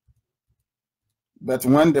brothers. But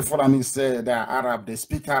when the Fulani say they are Arab, they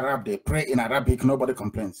speak Arab, they pray in Arabic, nobody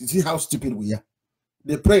complains. You see how stupid we are?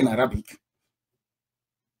 They pray in Arabic.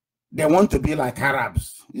 They want to be like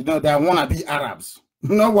Arabs. You know, they want to be Arabs.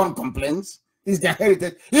 No one complains. It's their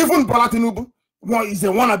heritage. Even Bola Tinubu is a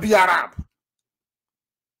wannabe Arab.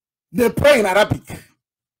 They pray in Arabic.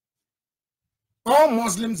 All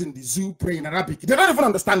Muslims in the zoo pray in Arabic. They don't even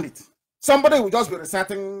understand it. Somebody will just be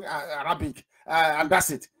reciting Arabic and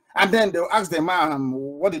that's it. And then they'll ask the man,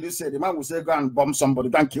 what did you say? The man will say, go and bomb somebody,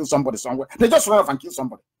 go and kill somebody somewhere. They just run off and kill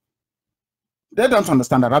somebody. They don't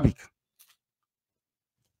understand Arabic.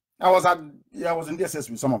 I was in the SS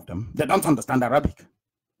with some of them. They don't understand Arabic.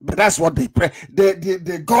 But that's what they pray.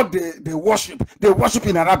 They worship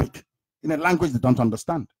in Arabic, in a language they don't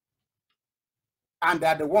understand. And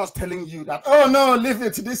they're the ones telling you that, oh no, leave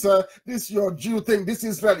it, this your Jew thing, this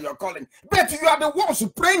Israel you're calling. But you are the ones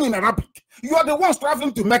praying in Arabic. You are the ones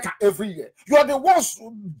traveling to Mecca every year. You are the ones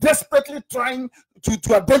desperately trying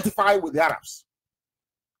to identify with the Arabs.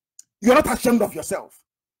 You're not ashamed of yourself.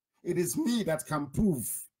 It is me that can prove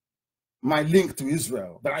my link to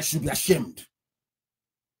Israel, that I should be ashamed.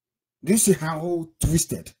 Do you see how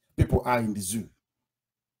twisted people are in the zoo?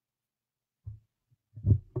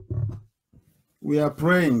 We are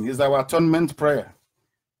praying. It's our atonement prayer,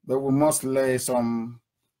 but we must lay some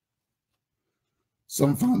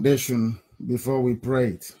foundation before we pray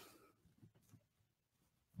it.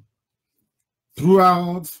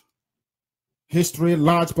 Throughout history,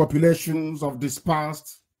 large populations of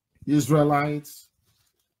dispersed Israelites,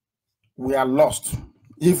 we are lost.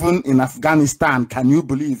 Even in Afghanistan, can you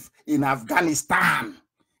believe? In Afghanistan,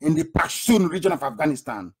 in the Pashtun region of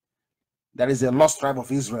Afghanistan, there is a lost tribe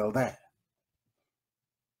of Israel there.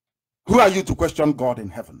 Who are you to question God in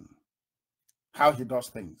heaven? How he does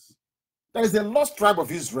things. There is a lost tribe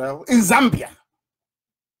of Israel in Zambia.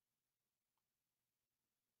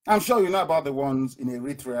 I'm sure you know about the ones in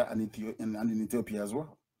Eritrea and in Ethiopia as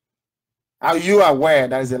well. Are you aware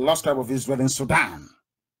there is a lost tribe of Israel in Sudan?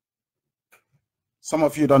 Some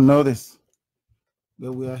of you don't know this,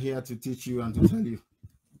 but we are here to teach you and to tell you.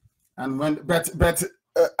 And when but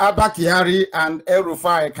Abba Kyari and El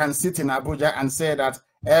Rufai can sit in Abuja and say that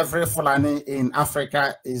every Fulani in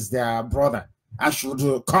Africa is their brother and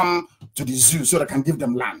should come to the zoo so they can give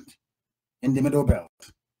them land in the Middle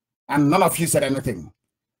Belt. And none of you said anything.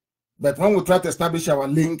 But when we try to establish our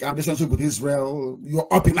link, our relationship with Israel, you're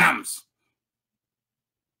up in arms.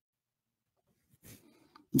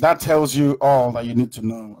 That tells you all that you need to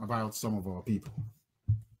know about some of our people.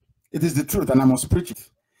 It is the truth, and I must preach it.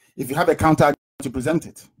 If you have a counter to present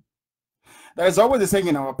it. There is always a saying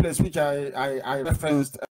in our place, which I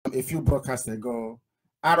referenced a few broadcasts ago.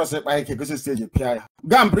 Go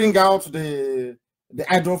and bring out the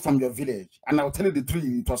idol from your village, and I'll tell you the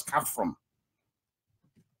tree it was carved from.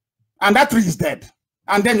 And that tree is dead.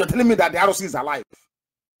 And then you're telling me that the ROC is alive.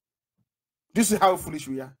 Do you see how foolish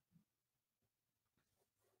we are?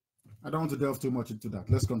 I don't want to delve too much into that.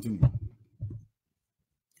 Let's continue.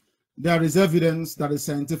 There is evidence that is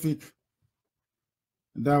scientific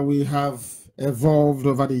that we have evolved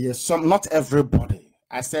over the years. Some, not everybody.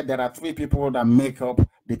 I said there are 3 people that make up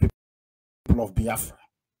the people of Biafra.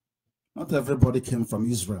 Not everybody came from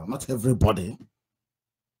Israel. Not everybody.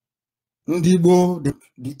 The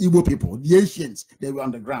Igbo people, the ancients, they were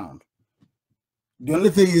on the ground. The only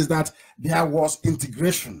thing is that there was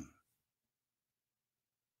integration,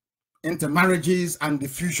 intermarriages, and the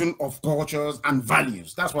fusion of cultures and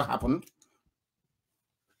values. That's what happened.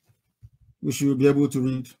 We should be able to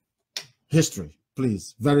read history,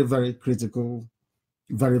 please. Very, very critical,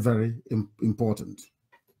 very, very important.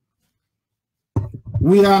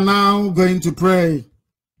 We are now going to pray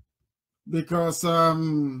because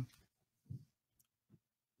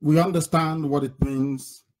we understand what it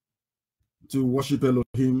means to worship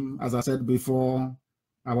Elohim. As I said before,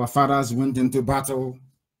 our fathers went into battle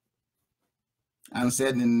and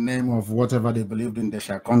said in the name of whatever they believed in, they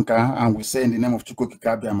shall conquer. And we say in the name of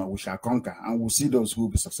Chukwukikabiama, we shall conquer. And we'll see those who will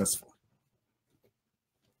be successful.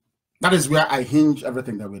 That is where I hinge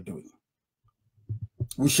everything that we're doing.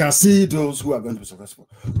 We shall see those who are going to be successful.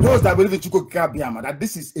 Those that believe in Chukwukikabiama, that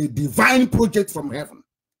this is a divine project from heaven.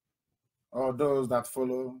 Or those that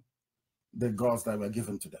follow the gods that were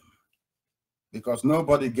given to them. Because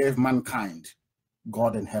nobody gave mankind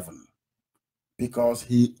God in heaven. Because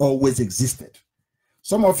he always existed.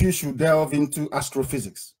 Some of you should delve into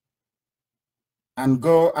astrophysics and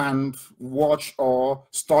go and watch or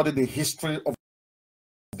study the history of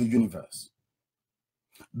the universe.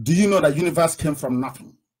 Do you know that the universe came from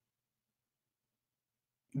nothing?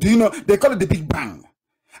 Do you know, they call it the Big Bang.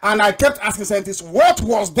 And I kept asking scientists, what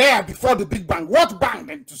was there before the Big Bang? What bang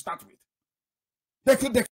then to start with? They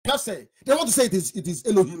can't say. They want to say it is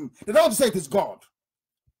Elohim. They don't want to say it is God.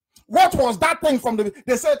 What was that thing from the?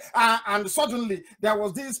 They said, and suddenly there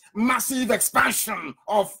was this massive expansion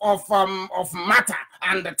of matter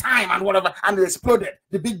and the time and whatever, and it exploded.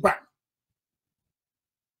 The Big Bang.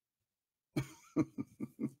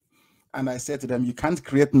 And I said to them, you can't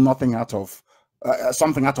create nothing out of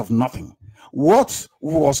something out of nothing. What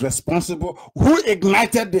was responsible? Who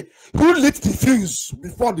ignited who lit the fuse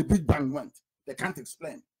before the Big Bang went? They can't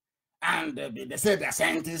explain. And they say they're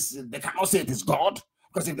scientists, they cannot say it is God.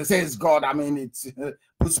 Because if they say it's God, I mean, it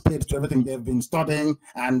puts paid to everything they've been studying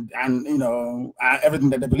and you know, everything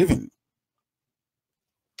that they believe in.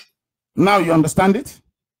 Now you understand it?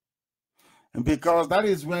 Because that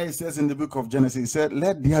is where it says in the book of Genesis, it said,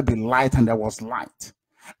 let there be light, and there was light.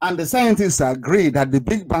 And the scientists agree that the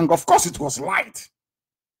Big Bang, of course, it was light.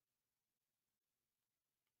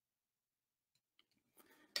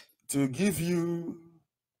 To give you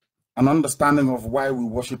an understanding of why we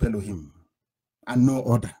worship Elohim and no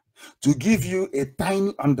other, to give you a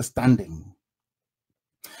tiny understanding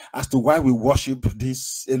as to why we worship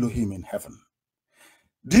this Elohim in heaven.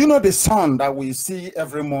 Do you know the sun that we see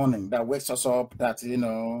every morning that wakes us up, that, you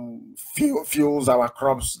know, fuels our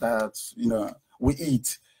crops, that, you know, we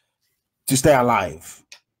eat to stay alive?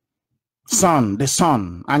 Sun, the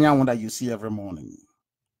sun, anyanwụ that you see every morning.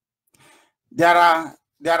 There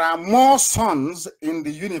are more suns in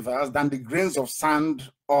the universe than the grains of sand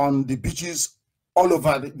on the beaches all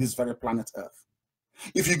over this very planet Earth.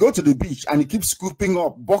 If you go to the beach and you keep scooping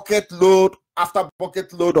up bucket load after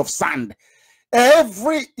bucket load of sand,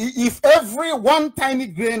 if every one tiny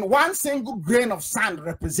grain, one single grain of sand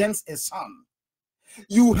represents a sun,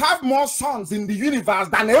 you have more suns in the universe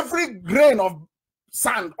than every grain of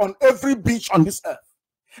sand on every beach on this earth.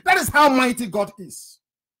 That is how mighty God is.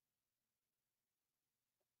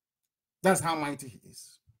 That's how mighty he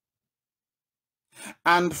is.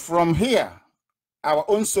 And from here, our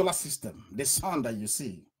own solar system, the sun that you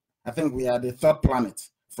see, I think we are the 3rd planet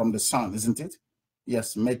from the sun, isn't it?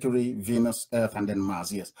 Yes, Mercury, Venus, Earth, and then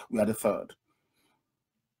Mars. Yes, we are the third.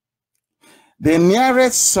 The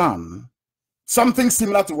nearest sun, something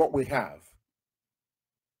similar to what we have.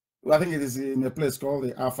 I think it is in a place called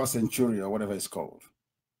the Alpha Centauri or whatever it's called.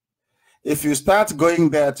 If you start going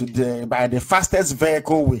there today by the fastest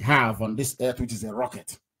vehicle we have on this earth, which is a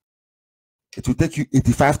rocket, it will take you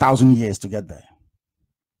 85,000 years to get there.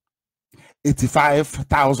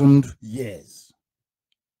 85,000 years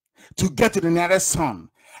to get to the nearest sun.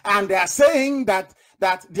 And they are saying that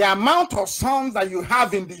the amount of suns that you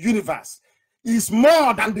have in the universe is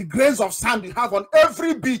more than the grains of sand you have on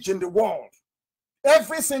every beach in the world.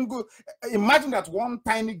 Every single, imagine that one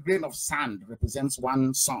tiny grain of sand represents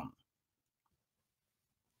one sun.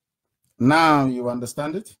 Now you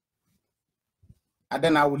understand it? And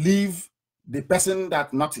then I will leave the person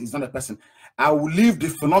that is not a person. I will leave the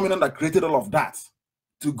phenomenon that created all of that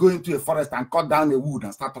to go into a forest and cut down a wood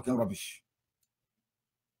and start talking rubbish.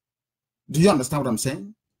 Do you understand what I'm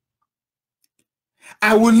saying?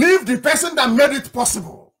 I will leave the person that made it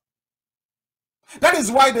possible. That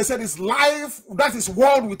is why they said it's life, that is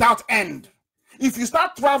world without end. If you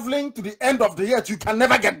start traveling to the end of the earth, you can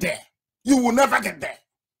never get there. You will never get there.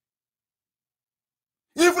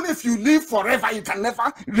 Even if you live forever, you can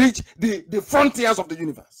never reach the frontiers of the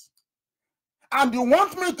universe. And you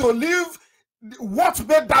want me to live what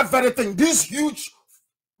made that very thing, this huge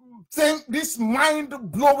thing, this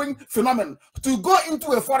mind-blowing phenomenon, to go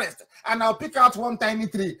into a forest and I'll pick out one tiny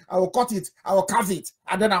tree, I will cut it, I will carve it,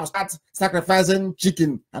 and then I'll start sacrificing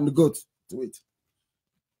chicken and goat to it.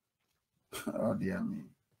 Oh dear me.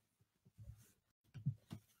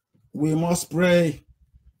 We must pray,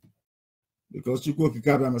 because Chukwu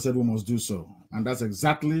Kikabiyama said we must do so, and that's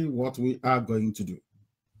exactly what we are going to do.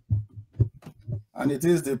 And it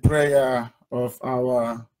is the prayer of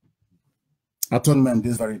our atonement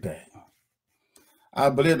this very day. I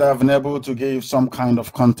believe that I've been able to give some kind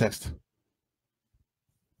of context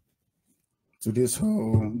to this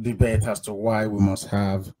whole debate as to why we must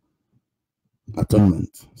have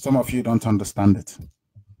atonement. Some of you don't understand it,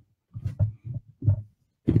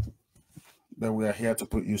 but we are here to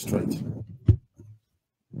put you straight.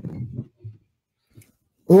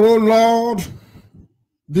 Oh Lord,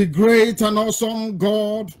 the great and awesome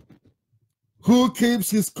God, who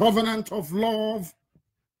keeps his covenant of love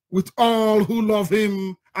with all who love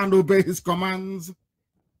him and obey his commands.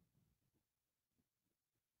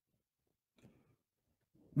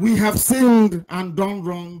 We have sinned and done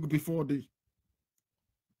wrong before thee.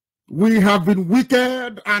 We have been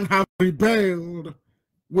wicked and have rebelled.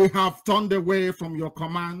 We have turned away from your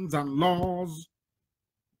commands and laws.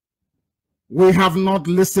 We have not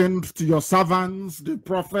listened to your servants, the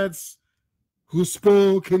prophets, who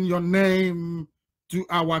spoke in your name to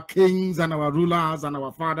our kings and our rulers and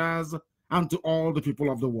our fathers and to all the people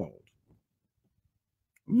of the world.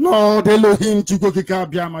 Lord Elohim Chukwu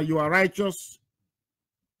Kikabiyama, you are righteous,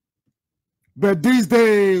 but this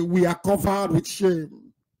day we are covered with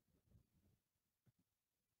shame.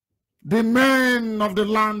 The men of the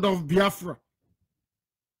land of Biafra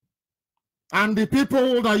and the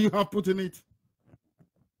people that you have put in it,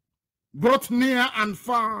 both near and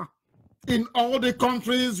far, in all the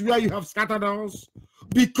countries where you have scattered us,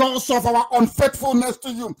 because of our unfaithfulness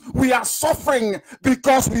to you, we are suffering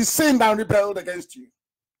because we sinned and rebelled against you.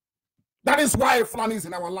 That is why Fulani is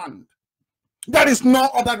in our land. There is no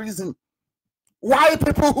other reason why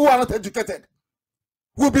people who are not educated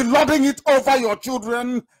will be lording it over your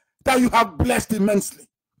children that you have blessed immensely.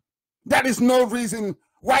 There is no reason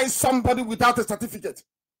why somebody without a certificate,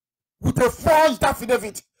 with a forged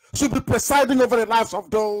affidavit, should be presiding over the lives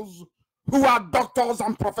of those who are doctors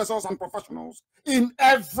and professors and professionals in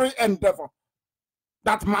every endeavor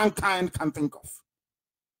that mankind can think of.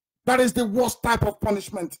 That is the worst type of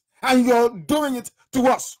punishment, and you're doing it to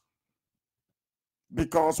us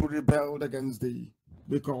because we rebelled against thee,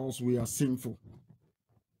 because we are sinful.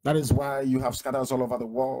 That is why you have scattered us all over the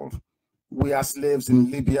world. We are slaves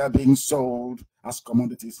in Libya being sold as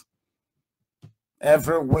commodities.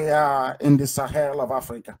 Everywhere in the Sahel of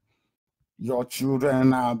Africa, your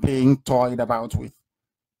children are being toyed about with.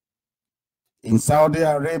 In Saudi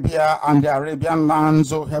Arabia and the Arabian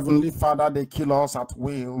lands, oh Heavenly Father, they kill us at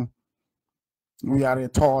will. We are a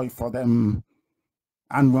toy for them.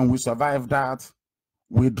 And when we survive that,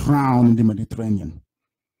 we drown in the Mediterranean.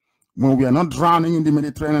 When we are not drowning in the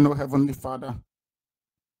Mediterranean, oh Heavenly Father,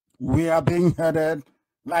 we are being headed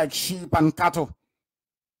like sheep and cattle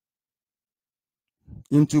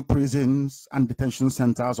into prisons and detention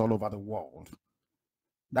centers all over the world.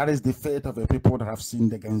 That is the fate of a people that have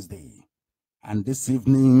sinned against thee. And this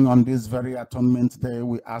evening, on this very atonement day,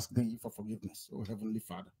 we ask thee for forgiveness, O Heavenly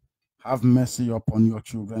Father. Have mercy upon your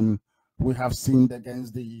children. We have sinned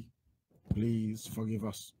against thee. Please forgive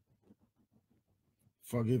us.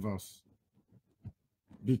 Forgive us.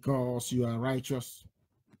 Because you are righteous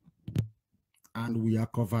and we are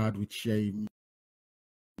covered with shame.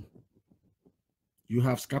 You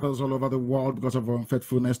have scattered us all over the world because of our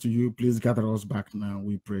unfaithfulness to you. Please gather us back now,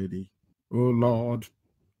 we pray thee. O Lord,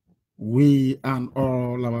 we and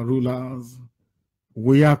all our rulers,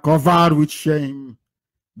 we are covered with shame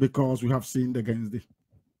because we have sinned against thee.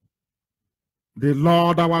 The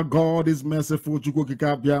Lord our God is merciful,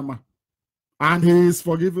 and he is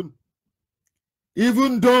forgiven.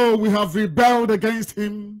 Even though we have rebelled against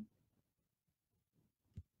him,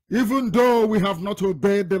 even though we have not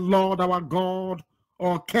obeyed the Lord our God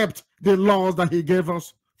or kept the laws that he gave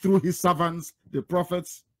us through his servants, the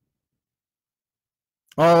prophets,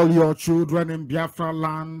 all your children in Biafra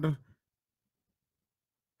land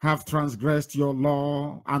have transgressed your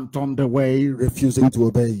law and turned away, refusing to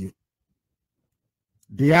obey you.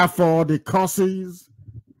 Therefore, the curses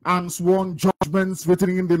and sworn judgments written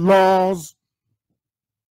in the laws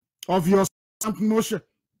of your son Moshe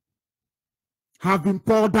have been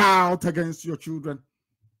poured out against your children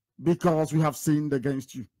because we have sinned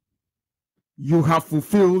against you. You have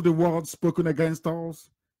fulfilled the words spoken against us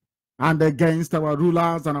and against our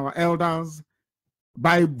rulers and our elders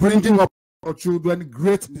by bringing up our children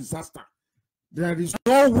great disaster. There is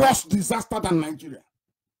no worse disaster than Nigeria.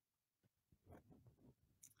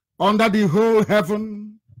 Under the whole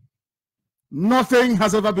heaven, nothing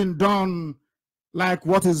has ever been done like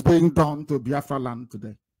what is being done to Biafra land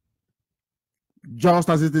today. Just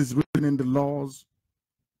as it is written in the laws,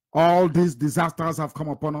 all these disasters have come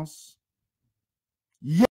upon us.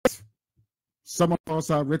 Yet, some of us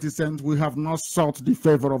are reticent. We have not sought the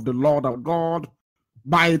favor of the Lord our God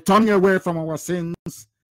by turning away from our sins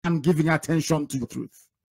and giving attention to the truth.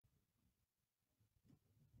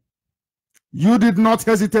 You did not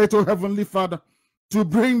hesitate, O Heavenly Father, to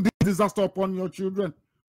bring this disaster upon your children.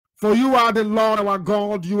 For you are the Lord our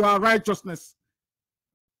God. You are righteousness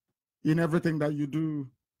in everything that you do.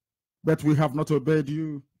 But we have not obeyed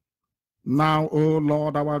you. Now, O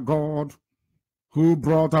Lord our God, who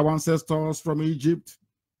brought our ancestors from Egypt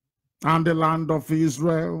and the land of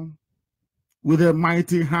Israel with a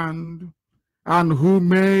mighty hand, and who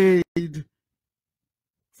made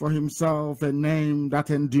for himself a name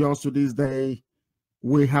that endures to this day,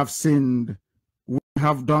 we have sinned, we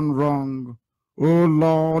have done wrong. O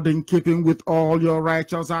Lord, in keeping with all your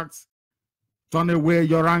righteous acts, turn away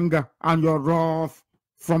your anger and your wrath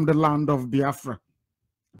from the land of Biafra.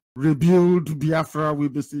 Rebuild Biafra, we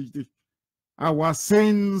beseech thee. Our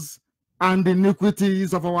sins and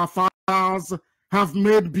iniquities of our fathers have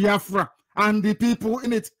made Biafra and the people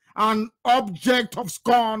in it an object of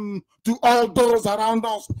scorn to all those around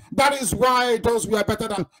us. That is why those we are better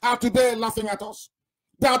than are today laughing at us.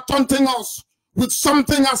 They are taunting us with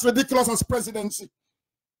something as ridiculous as presidency.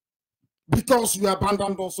 Because you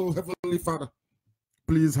abandoned us, O Heavenly Father.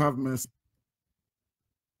 Please have mercy.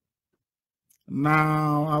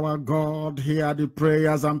 Now, our God, hear the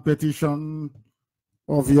prayers and petition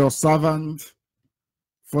of your servant.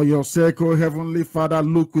 For your sake, O Heavenly Father,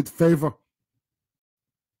 look with favor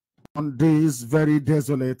on this very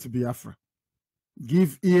desolate Biafra.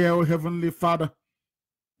 Give ear, O Heavenly Father,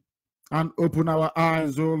 and open our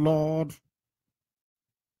eyes, O Lord,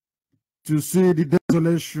 to see the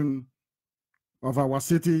desolation of our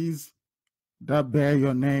cities that bear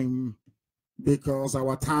your name, because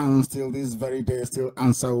our towns till this very day still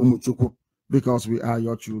answer Umuchukwu, because we are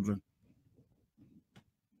your children.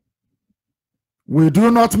 We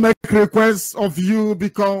do not make requests of you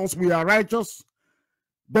because we are righteous,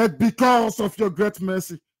 but because of your great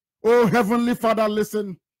mercy. Oh, Heavenly Father,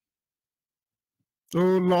 listen. Oh,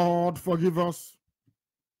 Lord, forgive us.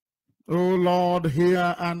 Oh, Lord,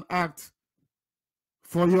 hear and act.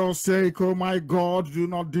 For your sake, oh my God, do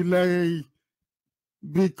not delay,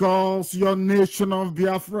 because your nation of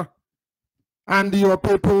Biafra and your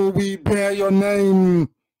people, we bear your name.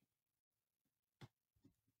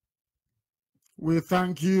 We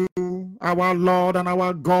thank you, our Lord and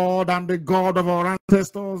our God and the God of our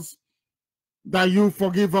ancestors, that you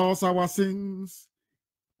forgive us our sins,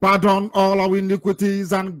 pardon all our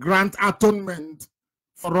iniquities, and grant atonement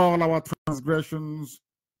for all our transgressions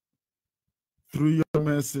through your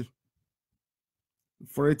mercy.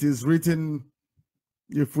 For it is written,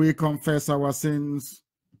 if we confess our sins,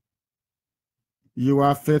 you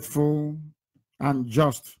are faithful and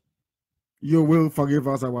just. You will forgive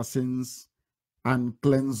us our sins and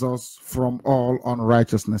cleanse us from all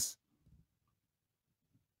unrighteousness.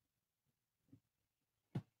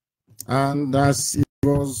 And as it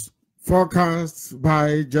was forecast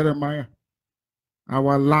by Jeremiah,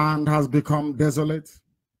 our land has become desolate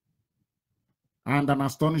and an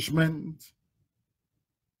astonishment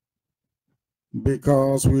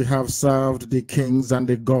because we have served the kings and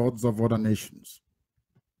the gods of other nations.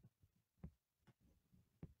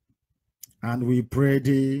 And we pray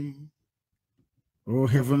thee, O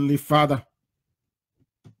Heavenly Father,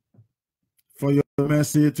 for your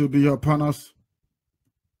mercy to be upon us,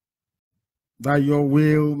 that your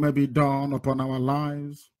will may be done upon our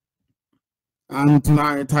lives. And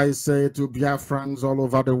tonight I say to Biafrans all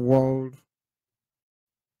over the world,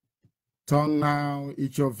 turn now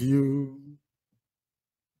each of you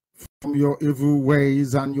from your evil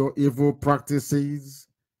ways and your evil practices,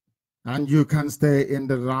 and you can stay in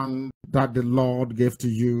the land that the Lord gave to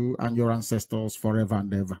you and your ancestors forever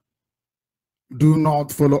and ever. Do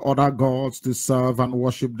not follow other gods to serve and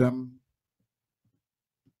worship them.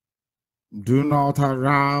 Do not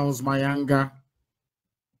arouse my anger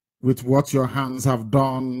with what your hands have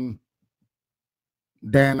done.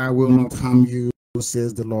 Then I will not harm you,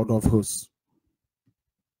 says the Lord of hosts.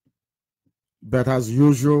 But as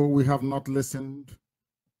usual, we have not listened,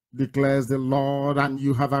 declares the Lord, and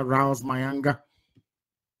you have aroused my anger.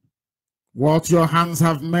 What your hands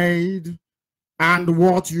have made and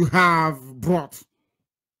what you have brought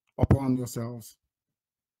upon yourselves.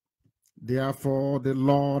 Therefore, the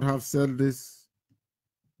Lord have said this,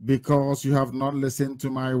 because you have not listened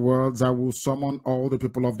to my words, I will summon all the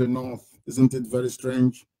people of the north. Isn't it very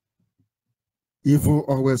strange? Evil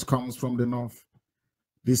always comes from the north.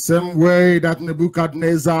 The same way that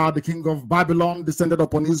Nebuchadnezzar, the king of Babylon, descended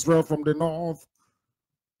upon Israel from the north,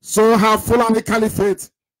 so have Fulani Caliphate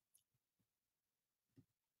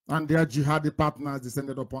and their jihadi partners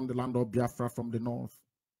descended upon the land of Biafra from the north.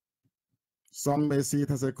 Some may see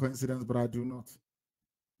it as a coincidence, but I do not.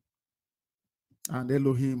 And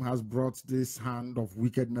Elohim has brought this hand of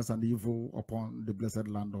wickedness and evil upon the blessed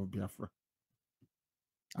land of Biafra.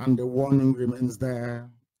 And the warning remains there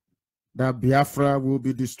that Biafra will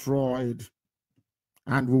be destroyed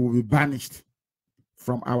and we will be banished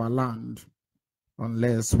from our land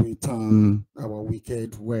unless we turn our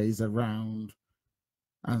wicked ways around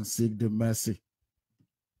and seek the mercy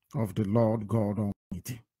of the Lord God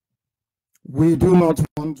Almighty. We do not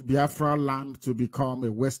want Biafra land to become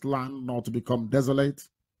a wasteland, nor to become desolate,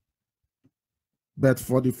 but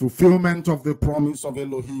for the fulfillment of the promise of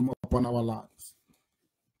Elohim upon our lives.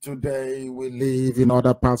 Today we live in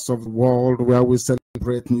other parts of the world where we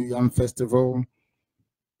celebrate New Yam Festival.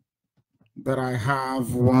 But I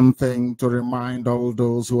have one thing to remind all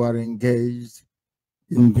those who are engaged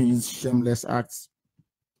in these shameless acts.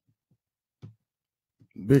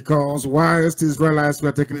 Because whilst Israelites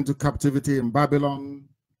were taken into captivity in Babylon,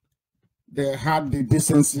 they had the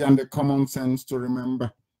decency and the common sense to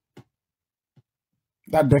remember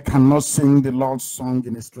that they cannot sing the Lord's song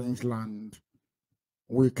in a strange land.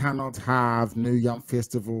 We cannot have New Yam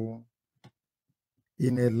Festival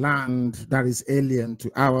in a land that is alien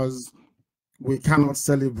to ours. We cannot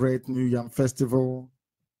celebrate New Yam Festival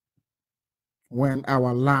when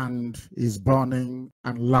our land is burning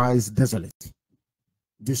and lies desolate,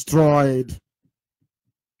 destroyed,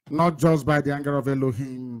 not just by the anger of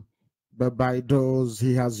Elohim, but by those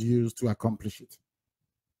he has used to accomplish it.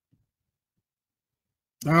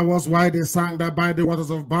 That was why they sang that by the waters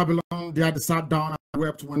of Babylon, they had sat down and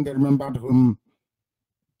wept when they remembered whom.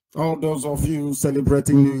 All those of you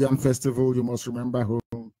celebrating New Yam Festival, you must remember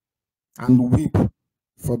whom and weep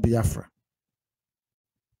for Biafra.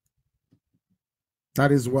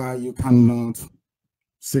 That is why you cannot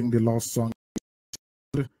sing the Lord's song.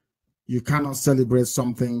 You cannot celebrate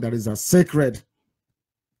something that is as sacred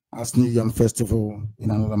as New Yam Festival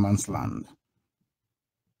in another man's land.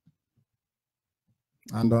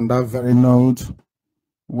 And on that very note,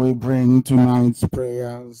 we bring tonight's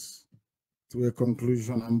prayers to a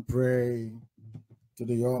conclusion and pray to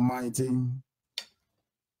the Almighty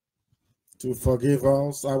to forgive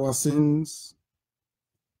us our sins,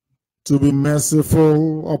 to be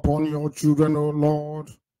merciful upon your children, O Lord,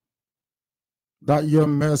 that your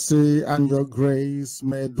mercy and your grace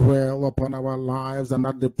may dwell upon our lives, and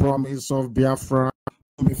that the promise of Biafra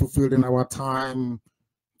be fulfilled in our time,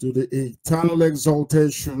 to the eternal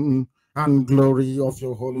exaltation and glory of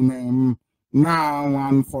your holy name, now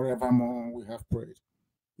and forevermore. We have prayed.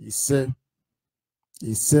 He said,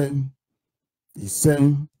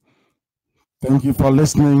 thank you for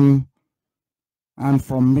listening. And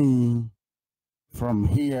from me, from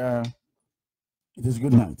here, it is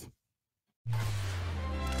good night.